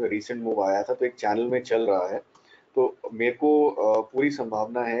शार्प इसमें रिसेंट मूव आया था, तो एक चैनल में चल रहा है। तो मेरे को पूरी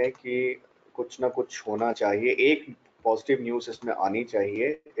संभावना है कि कुछ ना कुछ होना चाहिए, एक पॉजिटिव न्यूज़ इसमें आनी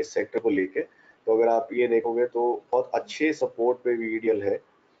चाहिए इस सेक्टर को लेके। तो अगर आप ये देखोगे तो बहुत अच्छे सपोर्ट पे VEDL है,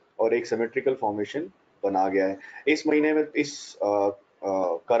 और एक सिमेट्रिकल फॉर्मेशन बना गया है। इस महीने में, इस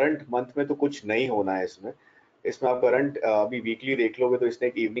करंट मंथ में तो कुछ नहीं होना है इसमें। इसमें आप करंट अभी वीकली देख लोगे तो इसने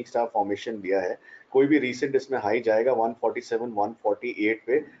एक इवनिंग स्टार फॉर्मेशन दिया है। कोई भी रीसेंट इसमें हाई जाएगा 147 148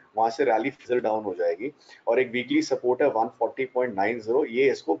 पे, वहां से रैली फिजल डाउन हो जाएगी, और एक वीकली सपोर्ट है 140.90,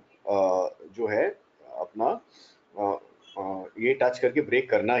 ये इसको जो है अपना ये टच करके ब्रेक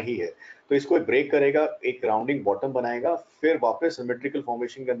करना ही है। तो इसको ब्रेक करेगा, एक राउंडिंग बॉटम बनाएगा, फिर वापस सिमेट्रिकल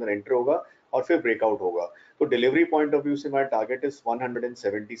फॉर्मेशन के अंदर एंटर होगा, और फिर ब्रेकआउट होगा। तो डिलीवरी पॉइंट ऑफ व्यू से हमारा टारगेट इज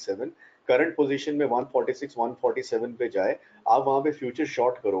 177। करंट पोजीशन में 146 147 पे जाए, आप वहां पे फ्यूचर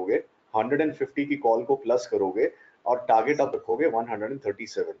शॉर्ट करोगे, 150 की कॉल को प्लस करोगे, और टारगेट आप रखोगे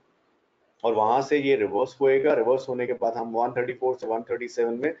 137, और वहां से ये रिवर्स होएगा। रिवर्स होने के बाद हम 134 से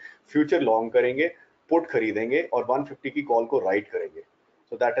 137 में फ्यूचर लॉन्ग करेंगे, पुट खरीदेंगे, और 150 की कॉल को राइट करेंगे।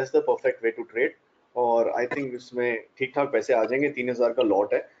 So that is the perfect way to trade, और आई थिंक इसमें ठीक ठाक पैसे आ जाएंगे। 3000 का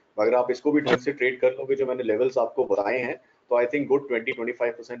लॉट है, अगर आप इसको भी ढंग से ट्रेड कर लोगे, जो मैंने लेवल्स आपको बताए हैं, तो आई थिंक गुड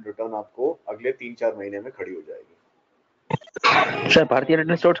 20-25% रिटर्न आपको अगले 3-4 महीने में खड़ी हो जाएगी। सर भारतीय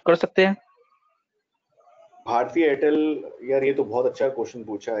एयरटेल स्टॉक्स कर सकते हैं? भारतीय एयरटेल, यार ये तो बहुत अच्छा क्वेश्चन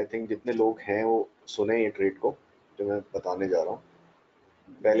पूछा। आई थिंक जितने लोग हैं वो सुने ये ट्रेड को जो मैं बताने जा रहा हूँ।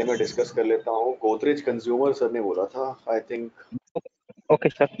 पहले मैं डिस्कस कर लेता हूँ। गोदरेज कंज्यूमर सर ने बोला था, I think. Okay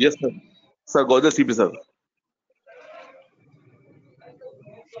sir. Yes sir, sir Godrej CP sir.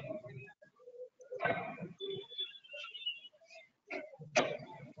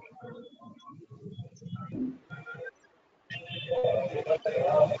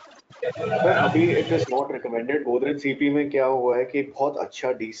 Sir अभी it is not recommended. Godrej CP में क्या हुआ है कि बहुत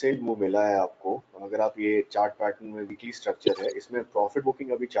अच्छा डिसेंट मूव मिला है आपको। अगर आप ये चार्ट पैटर्न में वीकली स्ट्रक्चर है, इसमें प्रॉफिट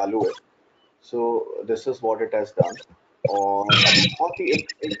बुकिंग अभी चालू है। So this is what it has done. और बहुत ही एक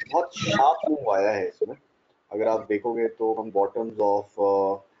बहुत शार्प मूव आया है इसमें। अगर आप देखोगे तो हम बॉटम्स ऑफ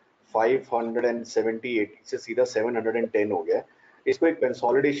 570-80 से सीधा 710 हो गया है। इसको एक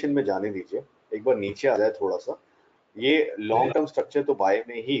कंसोलिडेशन में जाने दीजिए, एक बार नीचे आ जाए थोड़ा सा। ये लॉन्ग टर्म स्ट्रक्चर तो बाय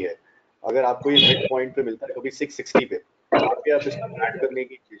में ही है। अगर आपको ये मिड पॉइंट पे मिलता है कभी 660 पे, वहाँ पे आप इसको ऐड करने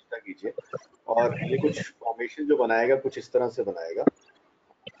की चेष्टा कीजिए। और ये कुछ फॉर्मेशन जो बनाएगा कुछ इस तरह से बनाएगा,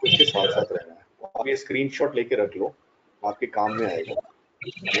 आपको इसके साथ साथ रहना है। आप ये स्क्रीनशॉट लेके रख लो, आपके काम में आएगा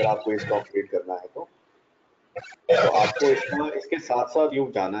अगर आपको ये स्टॉक ट्रेड करना है तो आपको इसका इसके साथ साथ यूं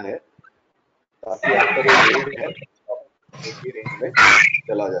जाना है ताकि आपका जो रेंज है एक ही रेंज में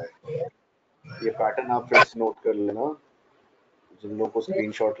चला जाए। ये पैटर्न आप फिर से नोट कर लेना, जिन लोगों को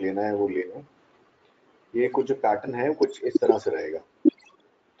स्क्रीनशॉट लेना है वो लेना। ये कुछ जो पैटर्न है कुछ इस तरह से रहेगा।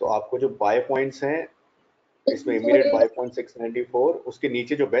 तो आपको जो बाय पॉइंट्स हैं इसमें इमीडिएट बाय पॉइंट 694, उसके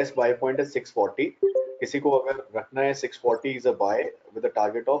नीचे जो बेस्ट बाय पॉइंट है 640। किसी को अगर रखना है 640 is a bye with a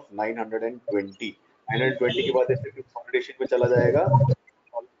target of 920। 920 के बाद ऐसे कंसोलिडेशन में चला जाएगा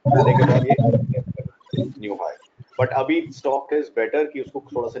और जाने के बाद ये न्यू हाई। बट अभी स्टॉक इज बेटर कि उसको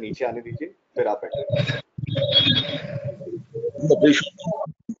थोड़ा सा नीचे आने दीजिए फिर आप एंटर कीजिए।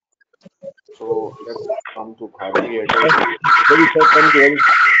 So let's come to Bharti Airtel. Very short term goal.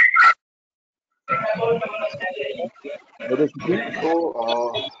 तो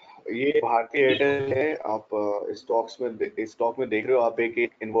ये भारती एयरटेल है। आप इस स्टॉक में देख रहे हो आप एक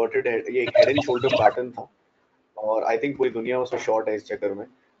इन्वर्टेड है, ये एक हेड एंड शोल्डर पैटर्न था और आई थिंक पूरी दुनिया उसमें शॉर्ट है इस चक्कर में।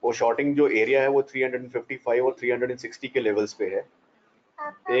 वो शॉर्टिंग जो एरिया है वो 355 और 360 के लेवल्स पे है।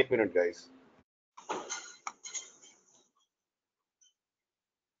 एक मिनट गाइस।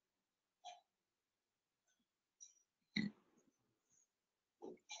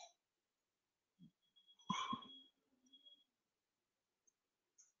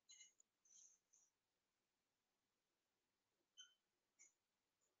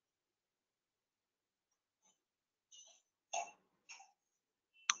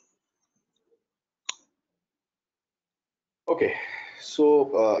 ओके सो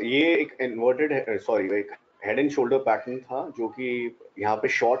ये एक इन्वर्टेड एक हेड एंड शोल्डर पैटर्न था जो कि यहाँ पे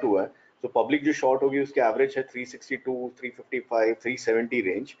शॉर्ट हुआ है। तो पब्लिक जो शॉर्ट होगी उसके एवरेज है 362, 355, 370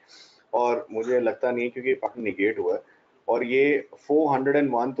 रेंज। और मुझे लगता नहीं है क्योंकि पैटर्न निगेट हुआ है और ये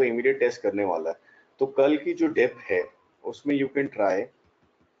 401 तो इमीडिएट टेस्ट करने वाला है। तो कल की जो डिप है उसमें यू कैन ट्राई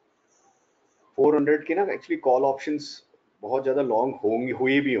 400 की ना। एक्चुअली कॉल ऑप्शंस बहुत ज्यादा लॉन्ग होंगी,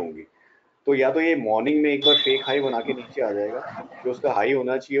 हुई भी होंगी। तो या तो ये मॉर्निंग में एक बार फेक हाई बना के नीचे आ जाएगा, जो उसका हाई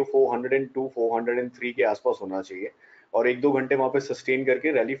होना चाहिए 402, 403 के आसपास होना चाहिए। और 1-2 घंटे वहां पे सस्टेन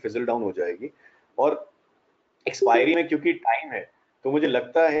करके रैली फिजल डाउन हो जाएगी। और एक्सपायरी में क्योंकि टाइम है तो मुझे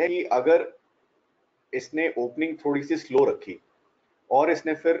लगता है कि अगर इसने ओपनिंग थोड़ी सी स्लो रखी और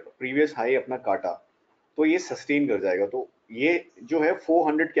इसने फिर प्रीवियस हाई अपना काटा तो ये सस्टेन कर जाएगा। तो ये जो है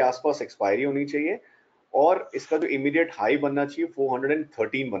 400 के आसपास एक्सपायरी होनी चाहिए और इसका जो इमीडिएट हाई बनना चाहिए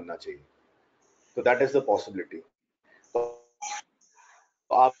 413 बनना चाहिए। तो दैट इज द पॉसिबिलिटी। तो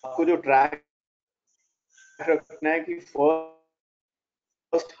आपको जो ट्रैक रखना है कि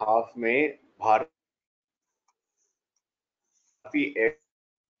फर्स्ट हाफ में भारती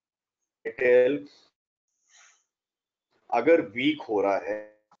एयरटेल अगर वीक हो रहा है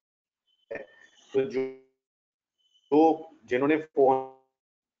तो जो जिन्होंने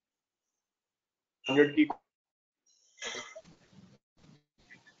 400 की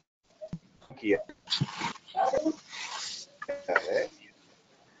किया है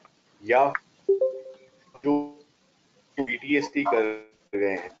या जो बीटीएसटी कर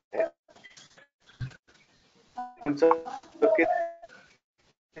रहे हैं उन सबके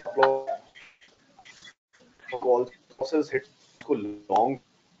लॉसेस हिट को लॉन्ग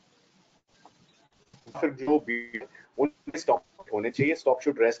फिर जो उन स्टॉक होने चाहिए। स्टॉक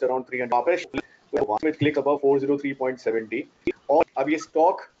शुड रेस्ट अराउंड 300 वहां पे with clicks above 403.70 और अब ये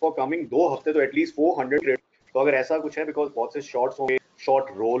स्टॉक फॉर कमिंग 2 हफ्ते तो एटलीस्ट 400 तो अगर ऐसा कुछ है, बिकॉज बहुत से शॉर्ट्स होंगे, शॉर्ट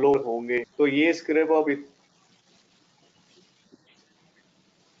रोल ओवर होंगे, तो ये स्क्रिप्ट अब इतनी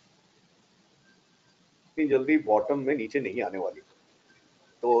जल्दी बॉटम में नीचे नहीं आने वाली,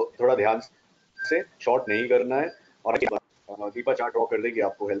 तो थोड़ा ध्यान से शॉर्ट नहीं करना है। और दीपा चार्ट ड्रॉ कर देगी,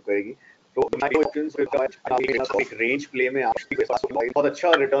 आपको हेल्प करेगी। तो एक रेंज प्ले में आप बहुत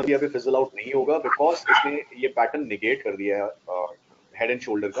अच्छा रिटर्न यहाँ पे फिजल आउट नहीं होगा, बिकॉज इसने ये पैटर्न निगेट कर दिया है हेड एंड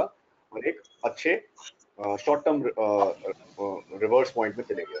शोल्डर का, और एक अच्छे शॉर्ट टर्म रिवर्स पॉइंट में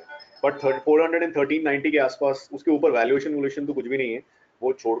चले गया। बट 413.90 के आसपास, उसके ऊपर वैल्यूएशन तो कुछ भी नहीं है,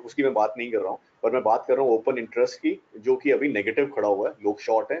 वो छोड़, उसकी मैं बात नहीं कर रहा हूँ। पर मैं बात कर रहा हूँ ओपन इंटरेस्ट की, जो कि अभी नेगेटिव खड़ा हुआ है, लोग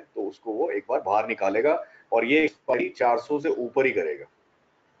शॉर्ट है, तो उसको वो एक बार बाहर निकालेगा और ये एक्सपायरी 400 से ऊपर ही करेगा।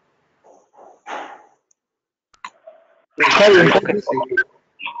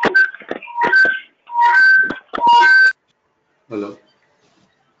 Hello.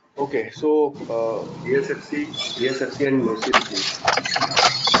 Okay, so ESFC and NOSI.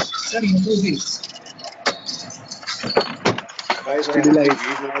 Guys,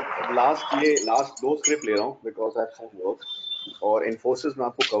 last दो स्क्रिप्ट ले रहा हूँ because I have some work, और इन्फोसिस में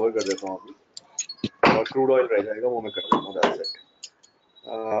आपको कवर कर देता हूँ अभी, और क्रूड ऑयल रह जाएगा, वो मैं कर देता हूँ, दैट्स इट।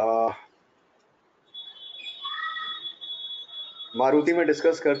 मारुति में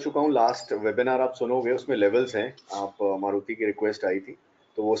डिस्कस कर चुका हूँ, लास्ट वेबिनार आप सुनोगे, उसमें लेवल्स हैं, आप मारुति की रिक्वेस्ट आई थी,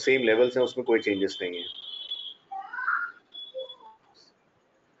 तो वो सेम लेवल्स हैं, उसमें कोई चेंजेस नहीं है।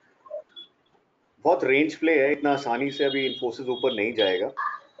 बहुत रेंज प्ले है, इतना आसानी से अभी इन्फोसिस ऊपर नहीं जाएगा।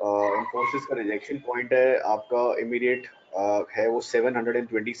 इन्फोसिस का रिजेक्शन पॉइंट है आपका इमीडिएट है वो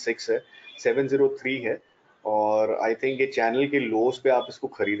 726 है, 703 है, और आई थिंक ये चैनल के लोस पे आप इसको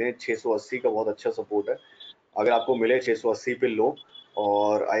खरीदें। 680 का बहुत अच्छा सपोर्ट है, अगर आपको मिले 680 पे लो,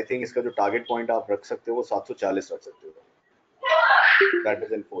 और आई थिंक इसका जो टारगेट पॉइंट आप रख सकते हो वो 740 रख सकते हो, दैट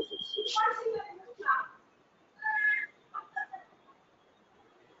इज इन्फोसिस।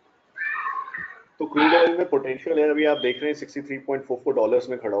 तो क्रूड ऑयल में पोटेंशियल है, अभी आप देख रहे हैं $63.44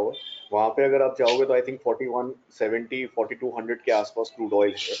 में खड़ा हुआ, वहां पे अगर आप जाओगे तो आई थिंक 4170 4200 के आसपास क्रूड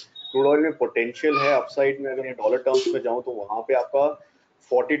ऑयल है। क्रूड ऑयल में पोटेंशियल है अपसाइड में, अगर मैं डॉलर टर्म्स में जाऊं तो वहां पे आपका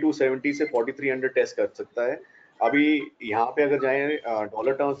 4270 से 4300 टेस्ट कर सकता है। अभी यहाँ पे अगर जाएं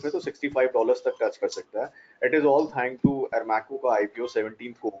डॉलर टर्म्स में तो $65 तक टच कर सकता है। It is all thank to एरमैको का IPO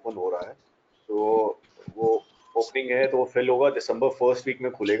 17 को ओपन हो रहा है, तो वो ओपनिंग है, तो वो फिल होगा, दिसंबर फर्स्ट वीक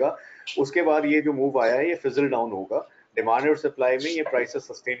में खुलेगा। उसके बाद ये जो मूव आया है ये फिजल डाउन होगा। डिमांड और सप्लाई में ये प्राइसेस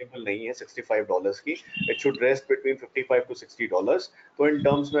सस्टेनेबल नहीं है $65 की, it should rest between $55 to $60। तो इन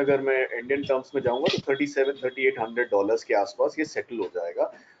टर्म्स में अगर मैं इंडियन टर्म्स में जाऊंगा तो $3700-3800 के आसपास ये सेटल हो जाएगा।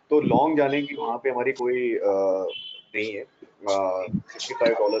 तो लॉन्ग जाने की वहाँ पे हमारी कोई नहीं है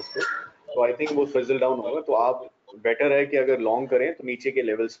 $65 पे, तो आई थिंक वो फिजल डाउन होगा। तो आप बेटर है कि अगर लॉन्ग करें तो नीचे के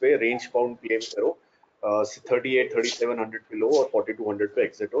लेवल्स पे रेंज बाउंड क्लेम करो, 38-3700 पे लो और 4200 पे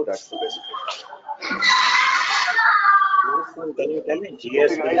एग्जिट हो, that's the best. Can you tell me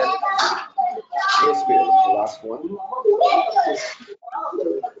GSPL? GSPL, last one.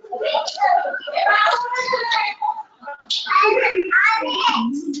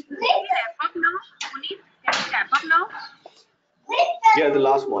 Yeah, the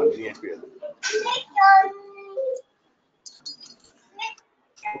last one, GSPL.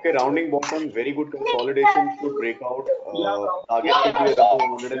 Okay, rounding bottom, very good consolidation to break out. Target could be around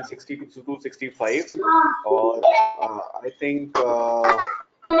 160 to 265, or I think a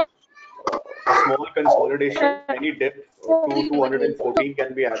small consolidation, any dip to 214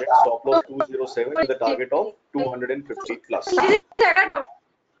 can be added. Stop loss 207 with a target of 250 plus.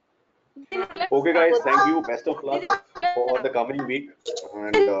 Okay, guys, thank you. Best of luck for the coming week,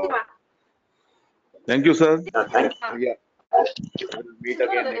 and thank you, sir. Yeah. We'll meet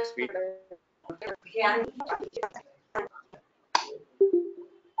again next week.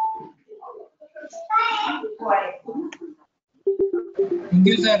 Thank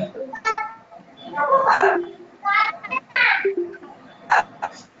you, sir.